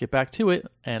 Let's get back to it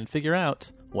and figure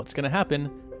out what's going to happen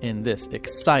in this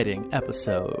exciting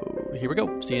episode. Here we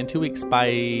go. See you in 2 weeks.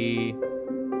 Bye.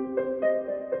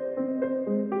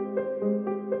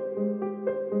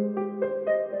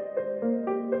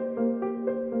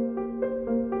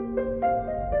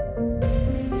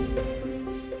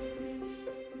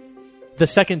 The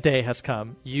second day has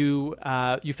come. You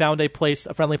found a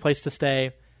friendly place to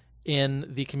stay in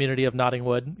the community of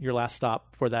Nottingwood, your last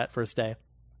stop for that first day.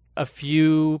 A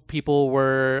few people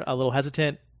were a little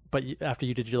hesitant, but after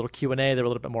you did your little Q&A, they were a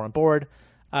little bit more on board.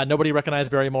 Nobody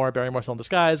recognized Barrymore. Barrymore's still in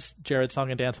disguise. Jared's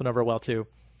song and dance went over well, too.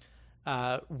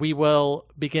 We will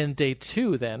begin day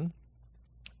 2, then,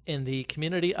 in the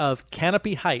community of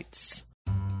Canopy Heights.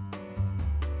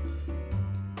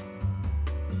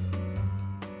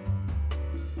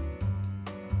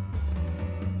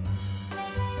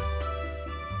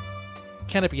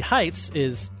 Canopy Heights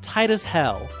is tight as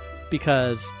hell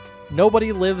because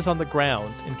nobody lives on the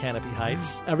ground in Canopy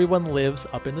Heights. Everyone lives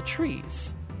up in the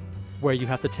trees, where you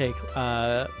have to take,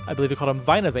 I believe they call them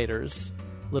vinovators,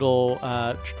 little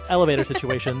elevator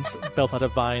situations built out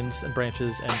of vines and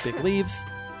branches and big leaves,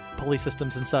 pulley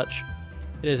systems and such.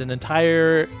 It is an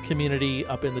entire community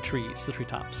up in the trees, the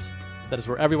treetops. That is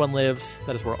where everyone lives.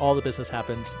 That is where all the business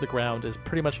happens. The ground is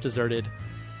pretty much deserted.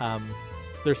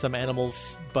 There's some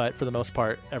animals, but for the most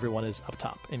part, everyone is up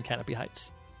top in Canopy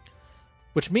Heights.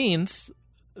 Which means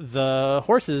the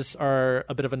horses are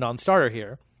a bit of a non-starter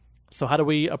here. So how do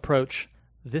we approach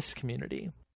this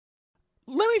community?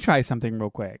 Let me try something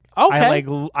real quick. Okay.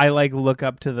 I look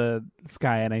up to the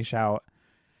sky and I shout,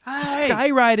 Hi. "Sky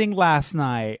riding last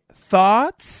night.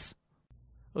 Thoughts?"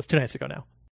 It was 2 nights ago now.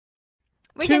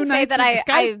 We 2 can say nights that in the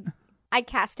sky- I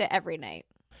cast it every night.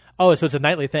 Oh, so it's a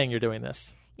nightly thing you're doing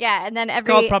this. Yeah, and then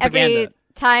called every propaganda.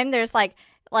 time there's like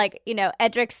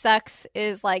Edric sucks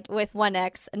is like with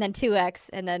 1x and then 2x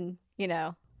and then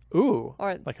Ooh,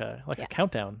 or like a yeah.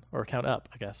 countdown or a count up,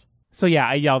 I guess. So yeah,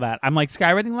 I yell that. I'm like,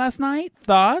 "Sky riding last night.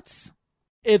 Thoughts?"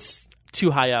 It's too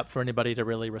high up for anybody to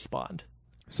really respond.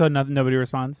 So nobody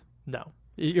responds. No.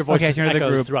 Your voice Okay, just turn to the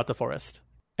echoes group. throughout the forest.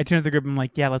 I turn to the group and I'm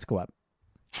like, "Yeah, let's go up."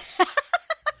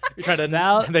 You're trying to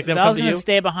Val, make them Val's come to gonna you?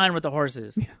 stay behind with the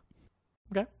horses.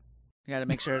 Okay. You gotta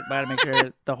make sure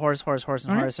the horse, and All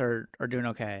right. horse are doing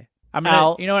okay. I'm gonna,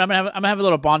 Al- you know what? I'm gonna have a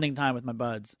little bonding time with my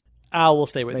buds, Al will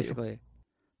stay with you basically.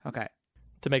 Okay.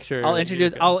 to make sure. I'll you're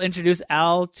introduce good. I'll introduce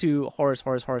Al to horse,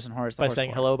 and horse. The by horse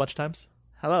saying boy. hello a bunch of times.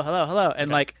 hello,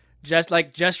 and Okay.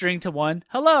 gesturing to one,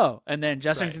 hello, and then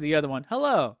gesturing Right. to the other one,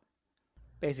 hello.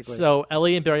 Basically. So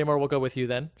Ellie and Barrymore will go with you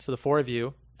then. So the 4 of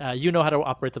you. You know how to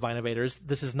operate the vinovators.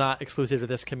 This is not exclusive to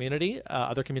this community.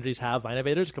 Other communities have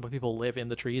vinovators. A couple of people live in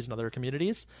the trees in other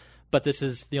communities, but this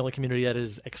is the only community that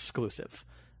is exclusive.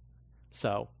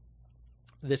 So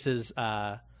this is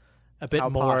a bit How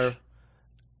more. posh.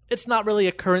 It's not really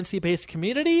a currency-based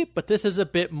community, but this is a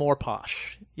bit more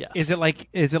posh. Yes. Is it like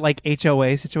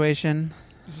HOA situation?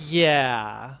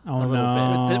 Yeah. Oh, a little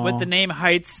no. bit. with the name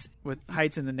Heights, with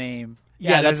Heights in the name.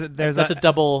 Yeah, there's that's a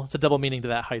double. It's a double meaning to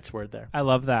that Heights word there. I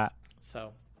love that.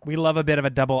 So. We love a bit of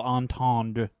a double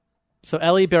entendre. So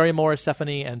Ellie, Barrymore,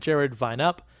 Stephanie, and Jared vine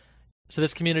up. So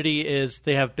this community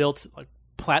they have built like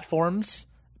platforms,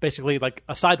 basically like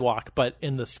a sidewalk, but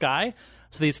in the sky.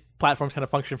 So these platforms kind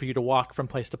of function for you to walk from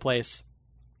place to place.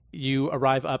 You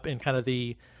arrive up in kind of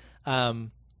the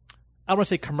I don't want to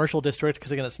say commercial district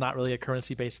because, again, it's not really a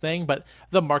currency-based thing, but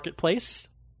the marketplace,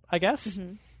 I guess.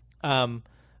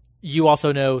 You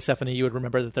also know, Stephanie, you would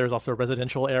remember that there's also a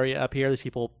residential area up here. These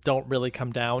people don't really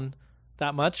come down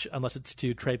that much unless it's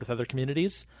to trade with other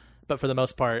communities. But for the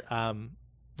most part,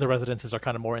 the residences are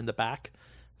kind of more in the back.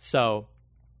 So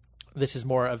this is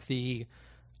more of the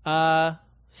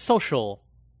social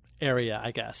area,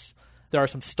 I guess. There are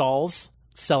some stalls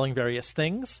selling various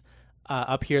things.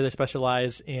 Up here, they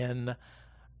specialize in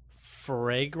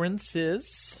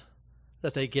fragrances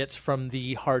that they get from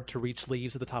the hard-to-reach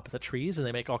leaves at the top of the trees, and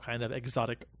they make all kind of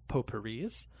exotic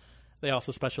potpourris. They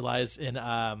also specialize in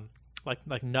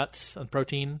like nuts and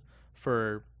protein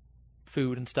for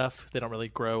food and stuff. They don't really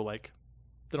grow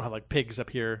they don't have like pigs up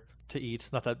here to eat.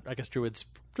 Not that I guess druids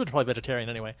are probably vegetarian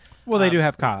anyway. Well, they do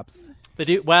have cops. They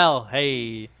do. Well,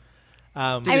 hey.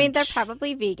 I mean, they're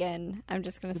probably vegan. I'm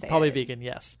just going to say probably it. vegan,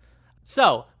 yes.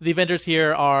 So the vendors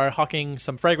here are hawking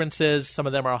some fragrances. Some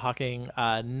of them are hawking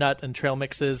nut and trail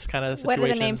mixes kind of situation. What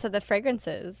are the names of the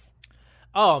fragrances?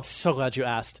 Oh, I'm so glad you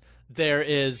asked. There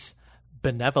is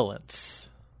Benevolence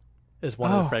is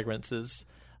one of the fragrances.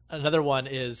 Another one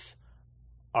is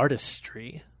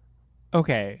Artistry.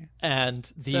 Okay. And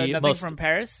So the nothing most from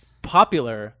Paris?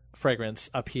 popular fragrance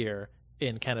up here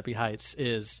in Canopy Heights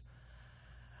is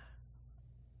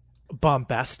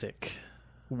Bombastic.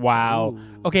 Wow.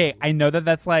 Okay, I know that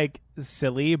that's like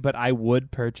silly, but I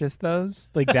would purchase those.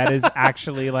 Like that is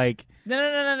actually like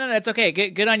No. It's okay.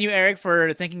 Good on you, Eric,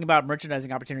 for thinking about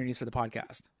merchandising opportunities for the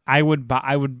podcast. I would buy.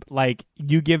 I would like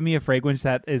you give me a fragrance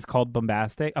that is called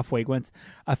Bombastic, a fragrance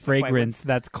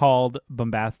that's called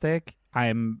Bombastic.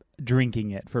 I'm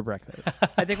drinking it for breakfast.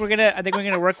 I think we're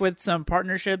gonna work with some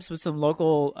partnerships with some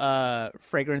local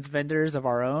fragrance vendors of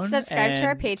our own. Subscribe to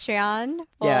our and- Patreon.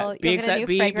 Yeah, be excited.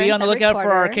 be on the lookout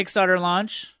for our Kickstarter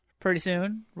launch pretty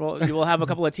soon. We'll have a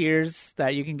couple of tiers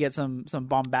that you can get some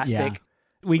bombastic. Yeah.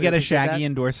 We get a appreciate Shaggy that.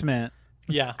 endorsement.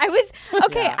 Yeah. I was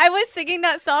okay. Yeah. I was singing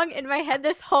that song in my head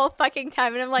this whole fucking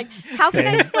time, and I'm like, how can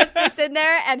I slip this in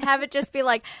there and have it just be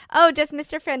like, oh, does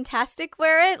Mr. Fantastic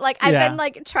wear it? Like I've Yeah. been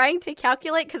like trying to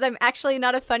calculate because I'm actually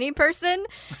not a funny person.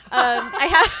 I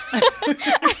have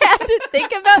I have to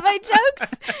think about my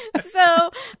jokes.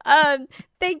 So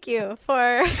thank you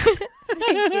for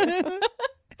thank you.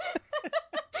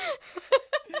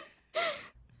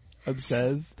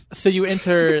 Obsessed. So you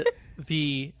enter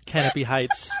the Canopy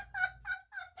Heights.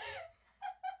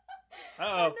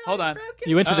 Uh-oh. Hold on.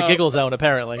 You enter the giggle zone,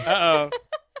 apparently. Uh-oh.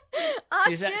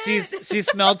 Oh, She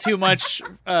smelled too much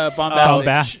bombastic.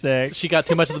 Bombastic. She got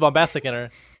too much of the bombastic in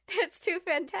her. it's too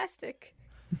fantastic.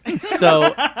 So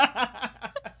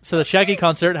the Shaggy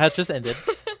concert has just ended.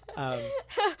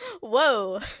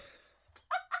 Whoa.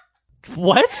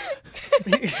 What?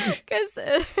 Because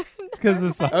Because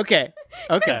it's like, Okay.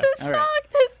 Okay. this All song, right.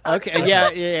 this song. Okay.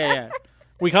 Yeah.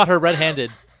 We caught her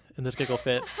red-handed in this giggle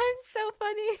fit. I'm so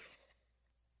funny.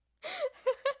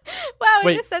 Wow,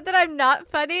 Wait. I just said that I'm not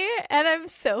funny, and I'm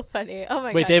so funny. Oh my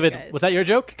god. Wait, David, you guys. was that your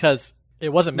joke? Because it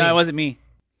wasn't me. No, it wasn't me.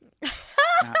 No,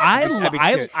 I I beat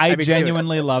you to it.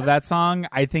 genuinely love that song.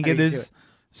 I think I it beat you to is it.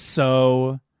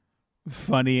 so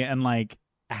funny and like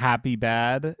happy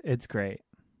bad. It's great.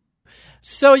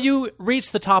 So you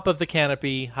reach the top of the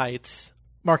Canopy Heights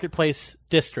Marketplace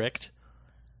District.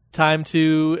 Time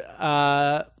to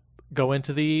go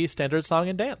into the standard song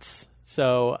and dance.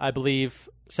 So I believe,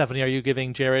 Stephanie, are you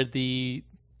giving Jared the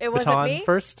It wasn't baton me?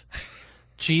 first?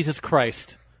 Jesus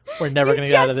Christ. We're never You going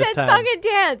to get out of just this said time. song and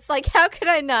dance. Like, how could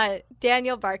I not?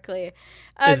 Daniel Barkley.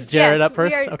 Is Jared yes, up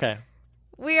first? We are, Okay.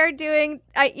 we are doing.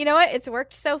 You know what? It's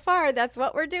worked so far. That's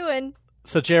what we're doing.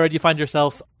 So, Jared, you find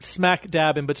yourself smack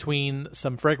dab in between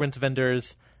some fragrance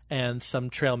vendors and some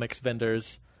trail mix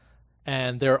vendors.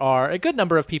 And there are a good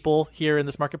number of people here in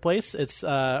this marketplace. It's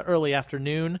early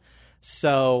afternoon,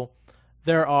 so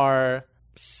there are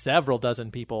several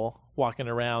dozen people walking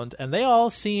around, and they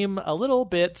all seem a little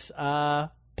bit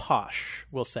posh,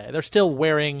 we'll say. They're still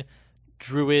wearing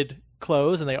druid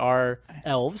clothes, and they are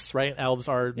elves, right? Elves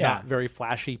are not very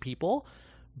flashy people,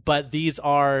 but these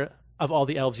are, of all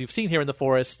the elves you've seen here in the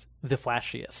forest, the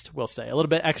flashiest, we'll say. A little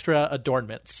bit extra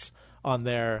adornments on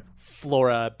their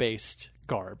flora-based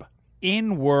garb.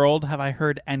 In world, have I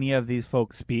heard any of these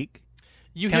folks speak?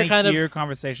 You Can hear I kind hear of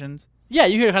conversations? yeah,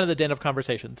 you hear kind of the din of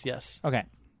conversations. Yes. Okay.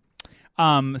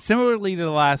 Similarly to the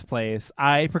last place,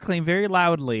 I proclaim very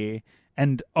loudly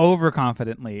and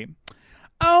overconfidently,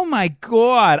 "Oh my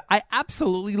god, I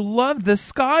absolutely loved the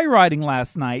sky riding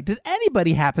last night. Did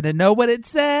anybody happen to know what it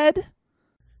said?"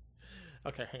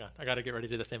 Okay, hang on. I got to get ready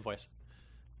to do the same voice.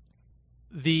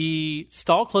 The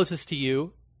stall closest to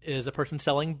you is a person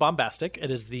selling Bombastic.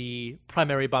 It is the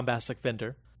primary Bombastic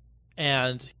vendor.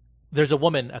 And there's a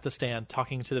woman at the stand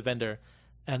talking to the vendor.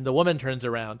 And the woman turns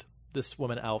around, this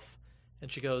woman elf,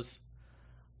 and she goes,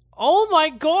 "Oh my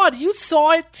God, you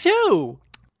saw it too!"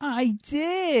 I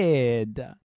did.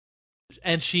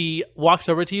 And she walks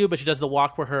over to you, but she does the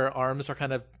walk where her arms are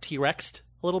kind of T-Rexed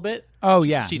a little bit. Oh,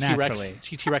 yeah, She naturally.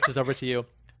 T-Rexes over to you.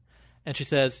 And she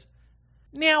says,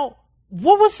 "Now,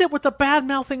 what was it with the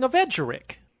bad-mouthing of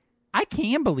Edgerick?" I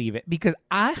can believe it because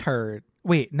I heard.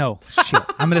 Wait, no, shit.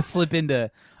 I'm gonna slip into.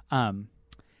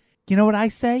 You know what I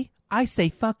say? I say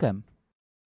fuck him.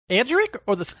 Edgerick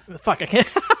or the fuck? I can't.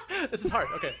 This is hard.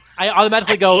 Okay, I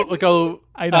automatically go.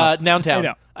 I know. Noun town I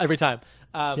know. every time.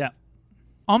 Yeah.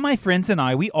 All my friends and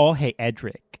I, we all hate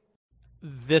Edric.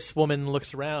 This woman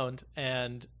looks around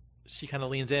and she kind of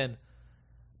leans in.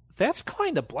 That's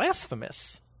kind of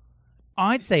blasphemous.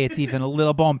 I'd say it's even a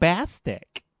little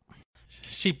bombastic.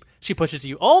 She pushes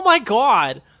you. Oh my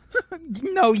God!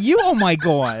 No, you. Oh my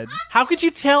God! How could you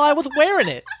tell I was wearing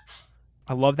it?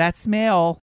 I love that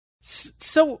smell.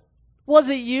 So, was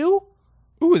it you?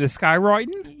 Ooh, the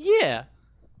skywriting? Yeah.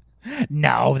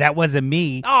 No, that wasn't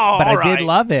me. Oh, but I all right. did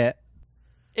love it.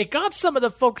 It got some of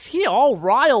the folks here all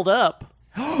riled up.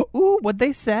 Ooh, what'd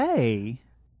they say?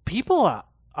 People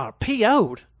are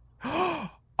PO'd.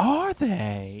 Are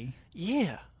they?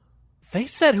 Yeah. They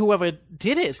said whoever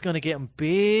did it is going to get in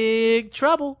big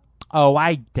trouble. Oh,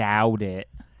 I doubt it.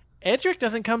 Edric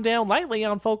doesn't come down lightly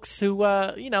on folks who,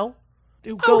 who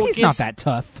Oh, go he's against... not that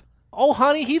tough. Oh,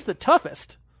 honey, he's the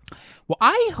toughest. Well,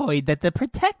 I heard that the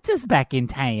Protector's back in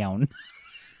town.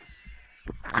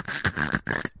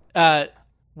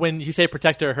 When you say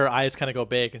protector, her eyes kind of go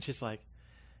big, and she's like,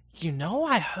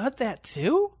 I heard that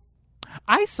too?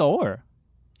 I saw her.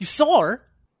 You saw her?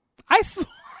 I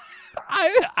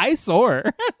saw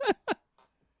her.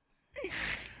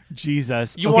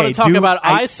 Jesus. You want to talk about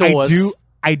eyesores?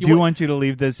 I do want you to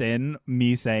leave this in,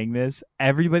 me saying this.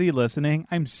 Everybody listening,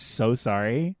 I'm so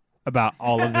sorry about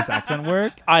all of this accent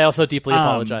work. I also deeply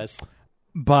apologize.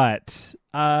 But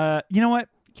you know what?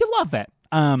 You love it.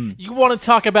 You want to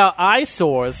talk about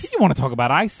eyesores? You want to talk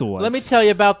about eyesores? Let me tell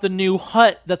you about the new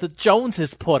hut that the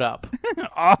Joneses put up.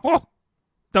 Oh,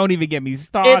 don't even get me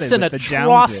started. It's an with the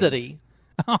atrocity.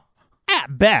 Joneses.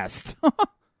 At best.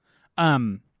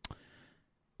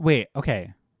 Wait,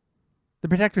 okay. The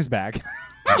Protector's back.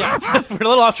 Yeah, we're a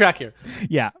little off track here.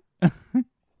 Yeah.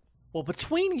 Well,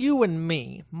 between you and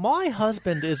me, my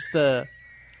husband is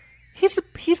he's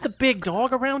the big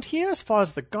dog around here as far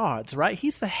as the guards, right?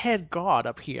 He's the head guard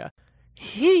up here.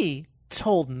 He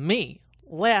told me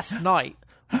last night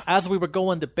as we were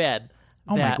going to bed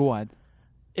Oh that my God.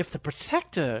 if the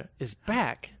Protector is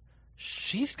back,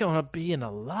 she's going to be in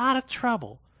a lot of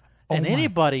trouble. And my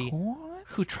anybody God.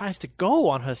 who tries to go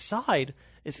on her side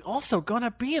is also going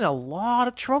to be in a lot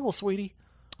of trouble, sweetie.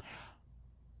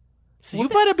 So you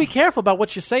better be careful about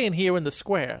what you're saying here in the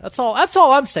square. That's all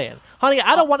I'm saying. Honey,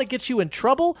 I don't want to get you in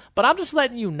trouble, but I'm just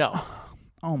letting you know.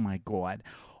 Oh my God.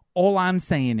 All I'm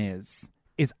saying is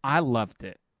I loved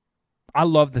it. I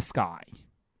love the sky.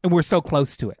 And we're so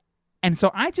close to it. And so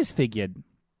I just figured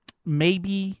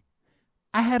maybe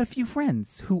I had a few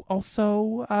friends who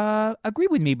also agree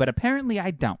with me, but apparently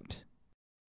I don't.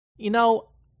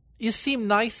 You seem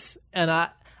nice, and I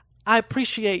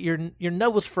appreciate your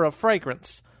nose for a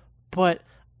fragrance, but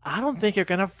I don't think you're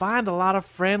going to find a lot of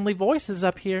friendly voices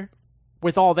up here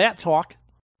with all that talk.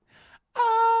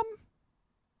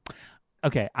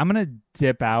 Okay, I'm going to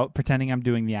dip out pretending I'm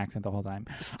doing the accent the whole time.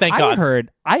 Thank God.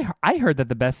 I heard that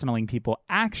the best-smelling people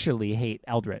actually hate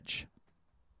Eldritch.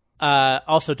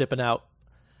 Also dipping out.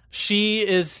 She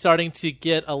is starting to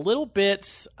get a little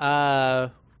bit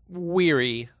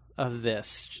weary of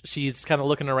this. She's kind of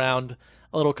looking around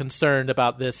a little concerned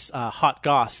about this hot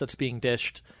goss that's being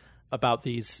dished about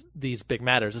these big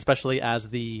matters, especially as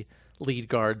the lead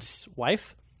guard's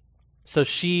wife. So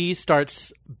she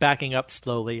starts backing up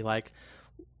slowly, like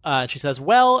she says,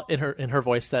 well, in her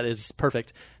voice that is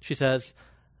perfect, she says,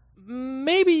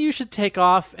 maybe you should take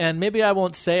off, and maybe I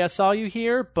won't say I saw you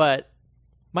here, but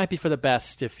might be for the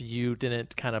best if you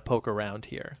didn't kind of poke around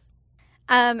here.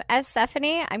 As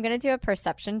Stephanie, I'm going to do a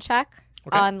perception check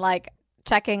on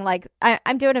checking,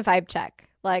 I'm doing a vibe check.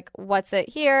 Like, what's it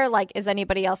here? Like, is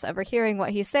anybody else overhearing what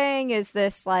he's saying? Is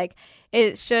this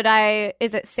is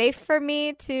it safe for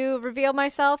me to reveal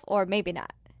myself, or maybe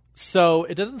not? So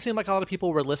it doesn't seem like a lot of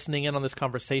people were listening in on this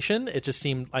conversation. It just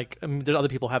seemed like there's other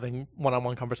people having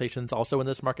one-on-one conversations also in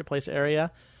this marketplace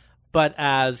area. But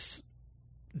as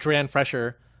Dran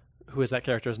Fresher, who is that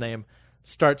character's name,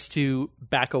 starts to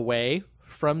back away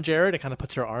from Jared and kind of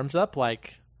puts her arms up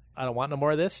like, I don't want no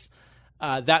more of this.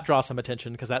 That draws some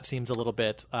attention because that seems a little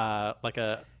bit like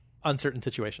a uncertain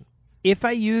situation. If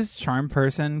I use Charm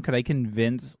Person, could I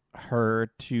convince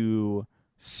her to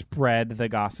spread the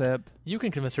gossip? You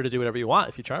can convince her to do whatever you want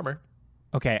if you charm her.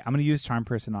 Okay, I'm going to use Charm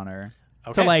Person on her.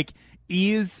 Okay. To like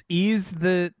ease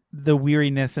the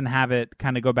weariness and have it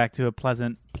kind of go back to a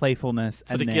pleasant playfulness.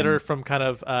 So to get her from kind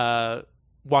of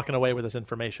walking away with this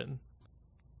information.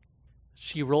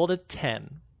 She rolled a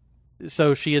 10.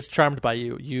 So she is charmed by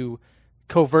you. You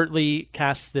covertly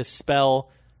cast this spell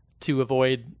to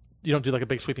avoid... You don't do like a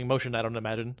big sweeping motion, I don't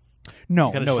imagine.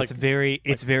 No, kinda no, just,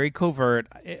 it's very covert.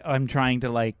 I'm trying to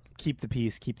like keep the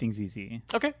peace, keep things easy.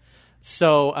 Okay.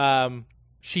 So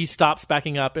she stops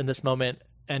backing up in this moment,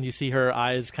 and you see her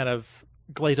eyes kind of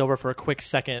glaze over for a quick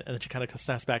second, and then she kind of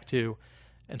snaps back too,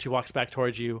 and she walks back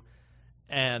towards you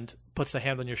and puts a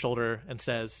hand on your shoulder and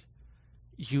says,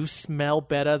 "You smell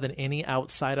better than any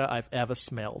outsider I've ever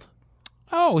smelled."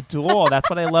 Oh, Duel, that's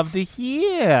what I love to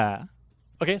hear.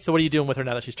 Okay, so what are you doing with her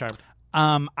now that she's charmed?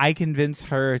 I convince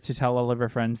her to tell all of her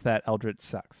friends that Eldritch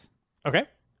sucks. Okay.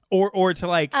 Or to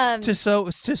like to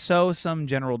sow some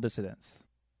general dissidence.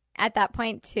 At that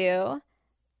point, too,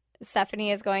 Stephanie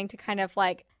is going to kind of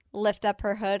like lift up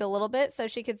her hood a little bit so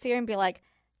she could see her and be like,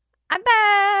 "I'm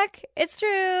back. It's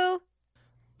true."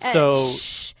 So,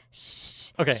 Shh,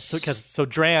 shh, okay, so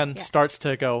Dran Yeah. starts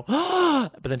to go,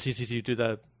 but then she sees you do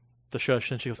the shush,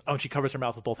 and she goes, oh, and she covers her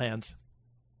mouth with both hands.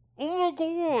 Oh my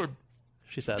god,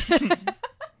 she says.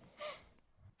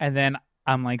 And then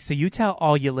I'm like, so you tell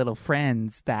all your little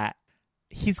friends that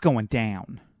he's going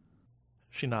down.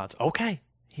 She nods. Okay,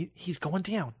 he's going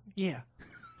down. Yeah.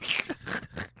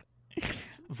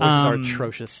 Voices are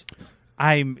atrocious.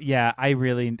 I've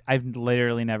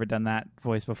literally never done that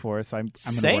voice before, so I'm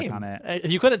going to work on it.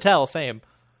 You couldn't tell. Same.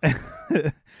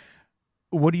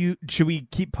 Should we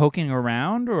keep poking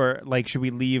around, or like should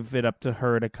we leave it up to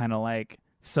her to kind of like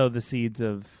sow the seeds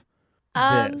of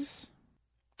this?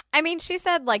 I mean, she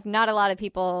said like not a lot of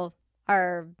people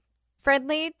are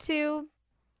friendly to,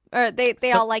 or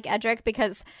they all like Edric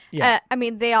because I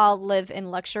mean they all live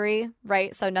in luxury,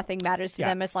 right? So nothing matters to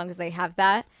them as long as they have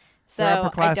that. So We're upper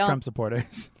class I don't, Trump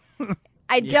supporters.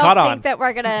 I caught don't on. think that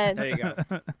we're gonna. There you go.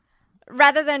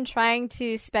 Rather than trying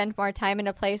to spend more time in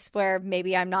a place where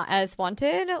maybe I'm not as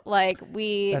wanted, like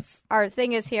our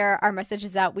thing is here, our message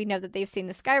is out. We know that they've seen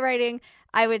the skywriting.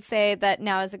 I would say that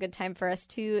now is a good time for us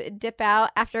to dip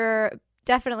out after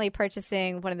definitely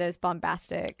purchasing one of those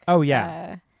bombastic. Oh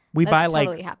yeah, we that's buy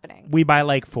totally happening. we buy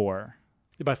like 4.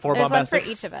 You buy 4 There's one for bombastics?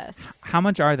 each of us. How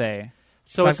much are they?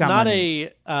 So I've it's got not money.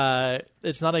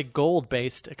 it's not a gold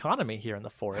based economy here in the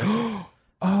forest.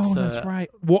 Oh, It's, that's right.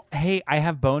 Well, hey, I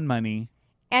have bone money,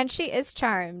 And she is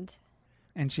charmed.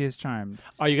 and she is charmed.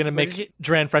 Are you gonna Where make did you-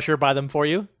 Dran Fresher buy them for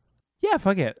you? Yeah,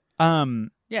 fuck it.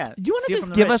 Yeah. Do you want to steal just from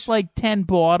the give rich. us like 10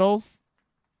 bottles?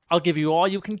 I'll give you all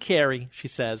you can carry, she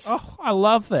says. Oh, I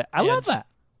love it. I love And- that.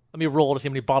 Let me roll to see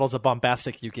how many bottles of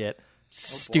bombastic you get.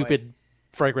 Stupid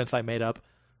fragrance I made up.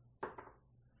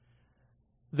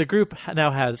 The group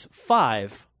now has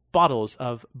 5 bottles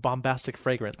of bombastic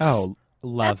fragrance. Oh,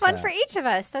 love That's one that. for each of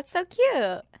us. That's so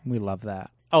cute. We love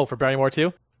that. Oh, for Barrymore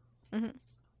too? Mhm.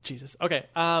 Jesus. Okay.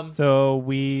 So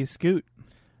we scoot.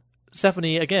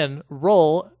 Stephanie, again,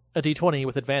 roll a d20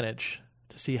 with advantage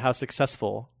to see how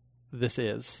successful this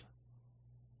is.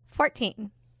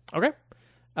 14. Okay.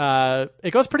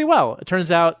 It goes pretty well. It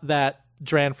turns out that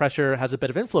Dran Fresher has a bit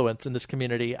of influence in this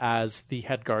community as the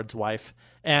head guard's wife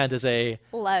and as a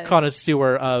Love.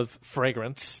 connoisseur of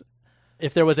fragrance.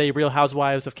 If there was a Real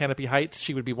Housewives of Canopy Heights,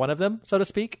 she would be one of them, so to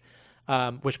speak.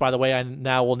 Which, by the way, I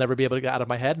now will never be able to get out of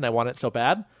my head, and I want it so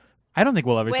bad. I don't think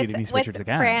we'll ever see With, Denise with Richards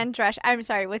again.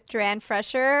 with Dran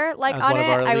Fresher like As on one it, of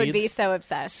our I would be leads. so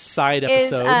obsessed. Side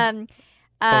Is episode. Bonus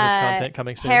content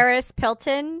coming soon. Harris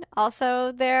Pilton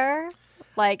also there?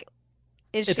 Like,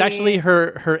 is It's she actually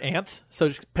her aunt. So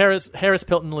just Harris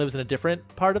Pilton lives in a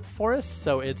different part of the forest,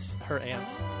 so it's her aunt.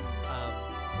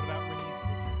 What about Renee?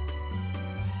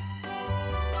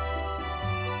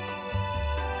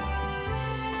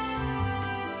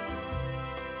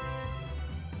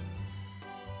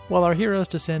 While our heroes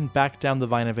descend back down the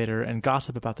Vinovator and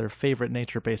gossip about their favorite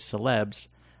nature-based celebs,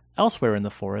 elsewhere in the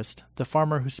forest, the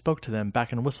farmer who spoke to them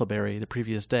back in Whistleberry the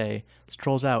previous day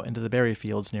strolls out into the berry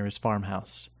fields near his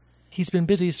farmhouse. He's been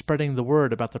busy spreading the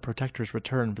word about the Protector's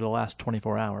return for the last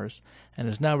 24 hours, and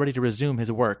is now ready to resume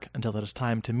his work until it is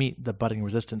time to meet the budding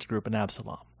resistance group in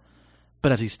Absalom.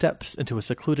 But as he steps into a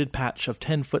secluded patch of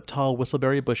 10-foot-tall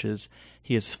whistleberry bushes,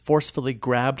 he is forcefully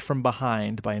grabbed from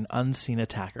behind by an unseen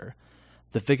attacker.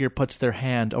 The figure puts their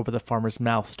hand over the farmer's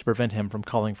mouth to prevent him from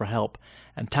calling for help,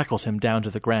 and tackles him down to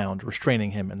the ground,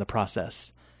 restraining him in the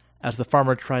process. As the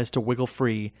farmer tries to wiggle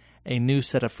free, a new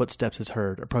set of footsteps is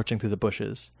heard, approaching through the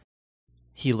bushes.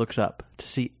 He looks up to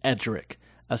see Edric,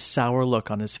 a sour look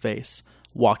on his face,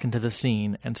 walk into the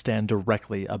scene and stand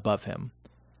directly above him.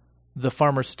 The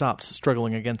farmer stops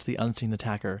struggling against the unseen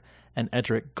attacker, and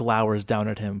Edric glowers down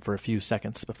at him for a few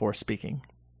seconds before speaking.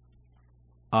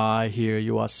 I hear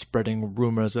you are spreading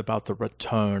rumors about the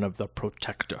return of the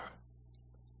Protector.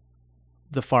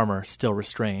 The farmer, still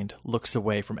restrained, looks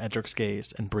away from Edric's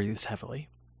gaze and breathes heavily.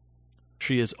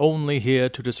 She is only here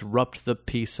to disrupt the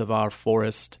peace of our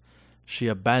forest. She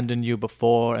abandoned you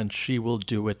before, and she will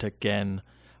do it again.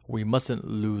 We mustn't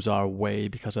lose our way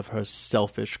because of her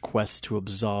selfish quest to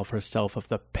absolve herself of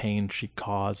the pain she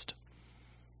caused.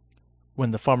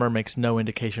 When the farmer makes no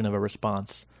indication of a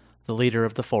response, the leader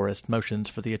of the forest motions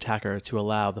for the attacker to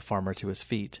allow the farmer to his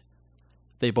feet.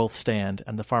 They both stand,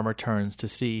 and the farmer turns to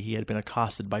see he had been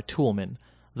accosted by Toolman,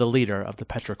 the leader of the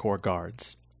Petrichor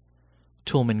guards.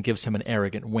 Toolman gives him an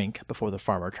arrogant wink before the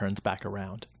farmer turns back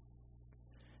around.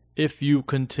 If you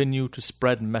continue to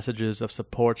spread messages of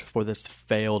support for this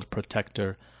failed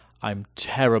protector, I'm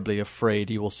terribly afraid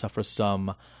you will suffer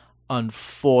some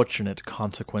unfortunate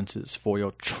consequences for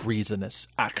your treasonous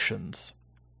actions.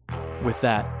 With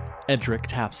that, Edric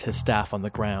taps his staff on the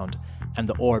ground, and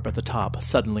the orb at the top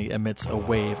suddenly emits a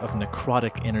wave of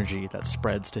necrotic energy that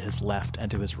spreads to his left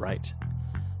and to his right.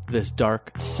 This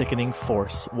dark, sickening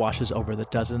force washes over the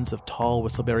dozens of tall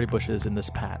whistleberry bushes in this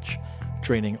patch,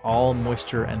 draining all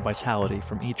moisture and vitality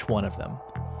from each one of them.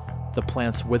 The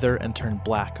plants wither and turn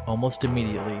black almost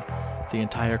immediately, the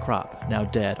entire crop now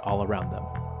dead all around them.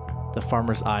 The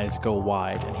farmer's eyes go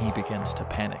wide and he begins to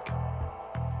panic.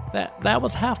 That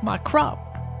was half my crop.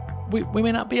 We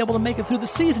may not be able to make it through the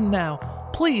season now.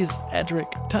 Please, Edric,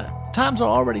 times are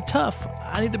already tough.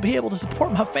 I need to be able to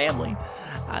support my family.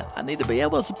 I need to be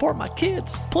able to support my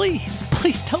kids. Please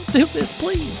don't do this,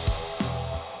 please.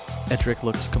 Edric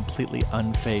looks completely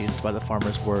unfazed by the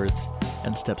farmer's words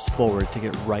and steps forward to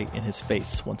get right in his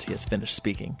face once he has finished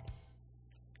speaking.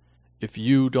 If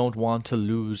you don't want to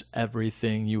lose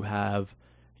everything you have,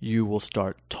 you will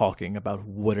start talking about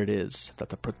what it is that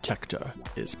the Protector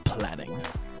is planning.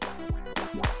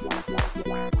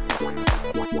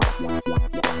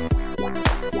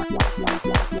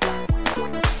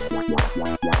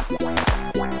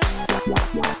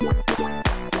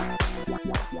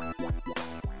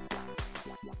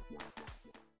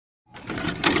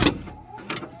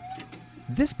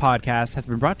 This podcast has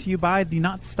been brought to you by the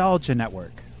Nostalgia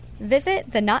Network.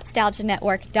 Visit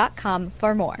thenostalgianetwork.com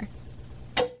for more.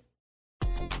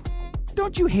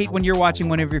 Don't you hate when you're watching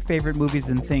one of your favorite movies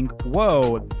and think,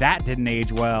 whoa, that didn't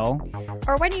age well?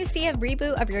 Or when you see a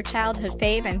reboot of your childhood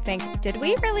fave and think, did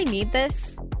we really need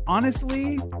this?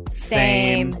 Honestly,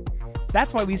 Same.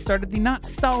 That's why we started the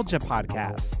Nostalgia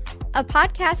Podcast. A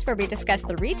podcast where we discuss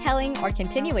the retelling or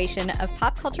continuation of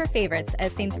pop culture favorites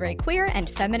as seen through a queer and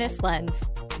feminist lens.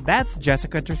 That's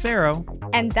Jessica Tercero.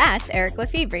 And that's Eric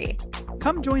Lefebvre.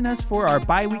 Come join us for our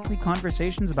bi-weekly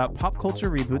conversations about pop culture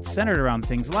reboots centered around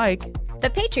things like The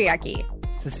patriarchy,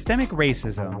 systemic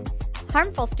racism,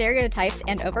 harmful stereotypes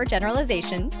and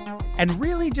overgeneralizations, and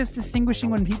really just distinguishing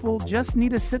when people just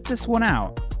need to sit this one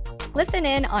out. Listen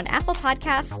in on Apple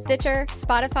Podcasts, Stitcher,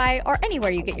 Spotify, or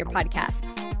anywhere you get your podcasts.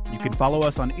 You can follow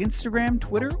us on Instagram,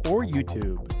 Twitter, or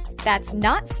YouTube. That's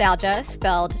Nostalgia,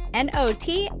 spelled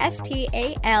Nostalgia.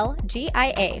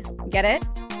 Get it?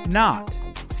 Not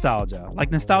nostalgia.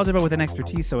 Like nostalgia, but with an extra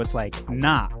T, so it's like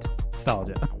not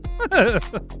nostalgia.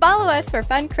 Follow us for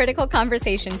fun, critical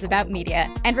conversations about media.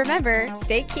 And remember,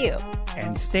 stay cute.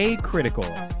 And stay critical.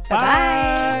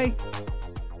 Bye-bye. Bye.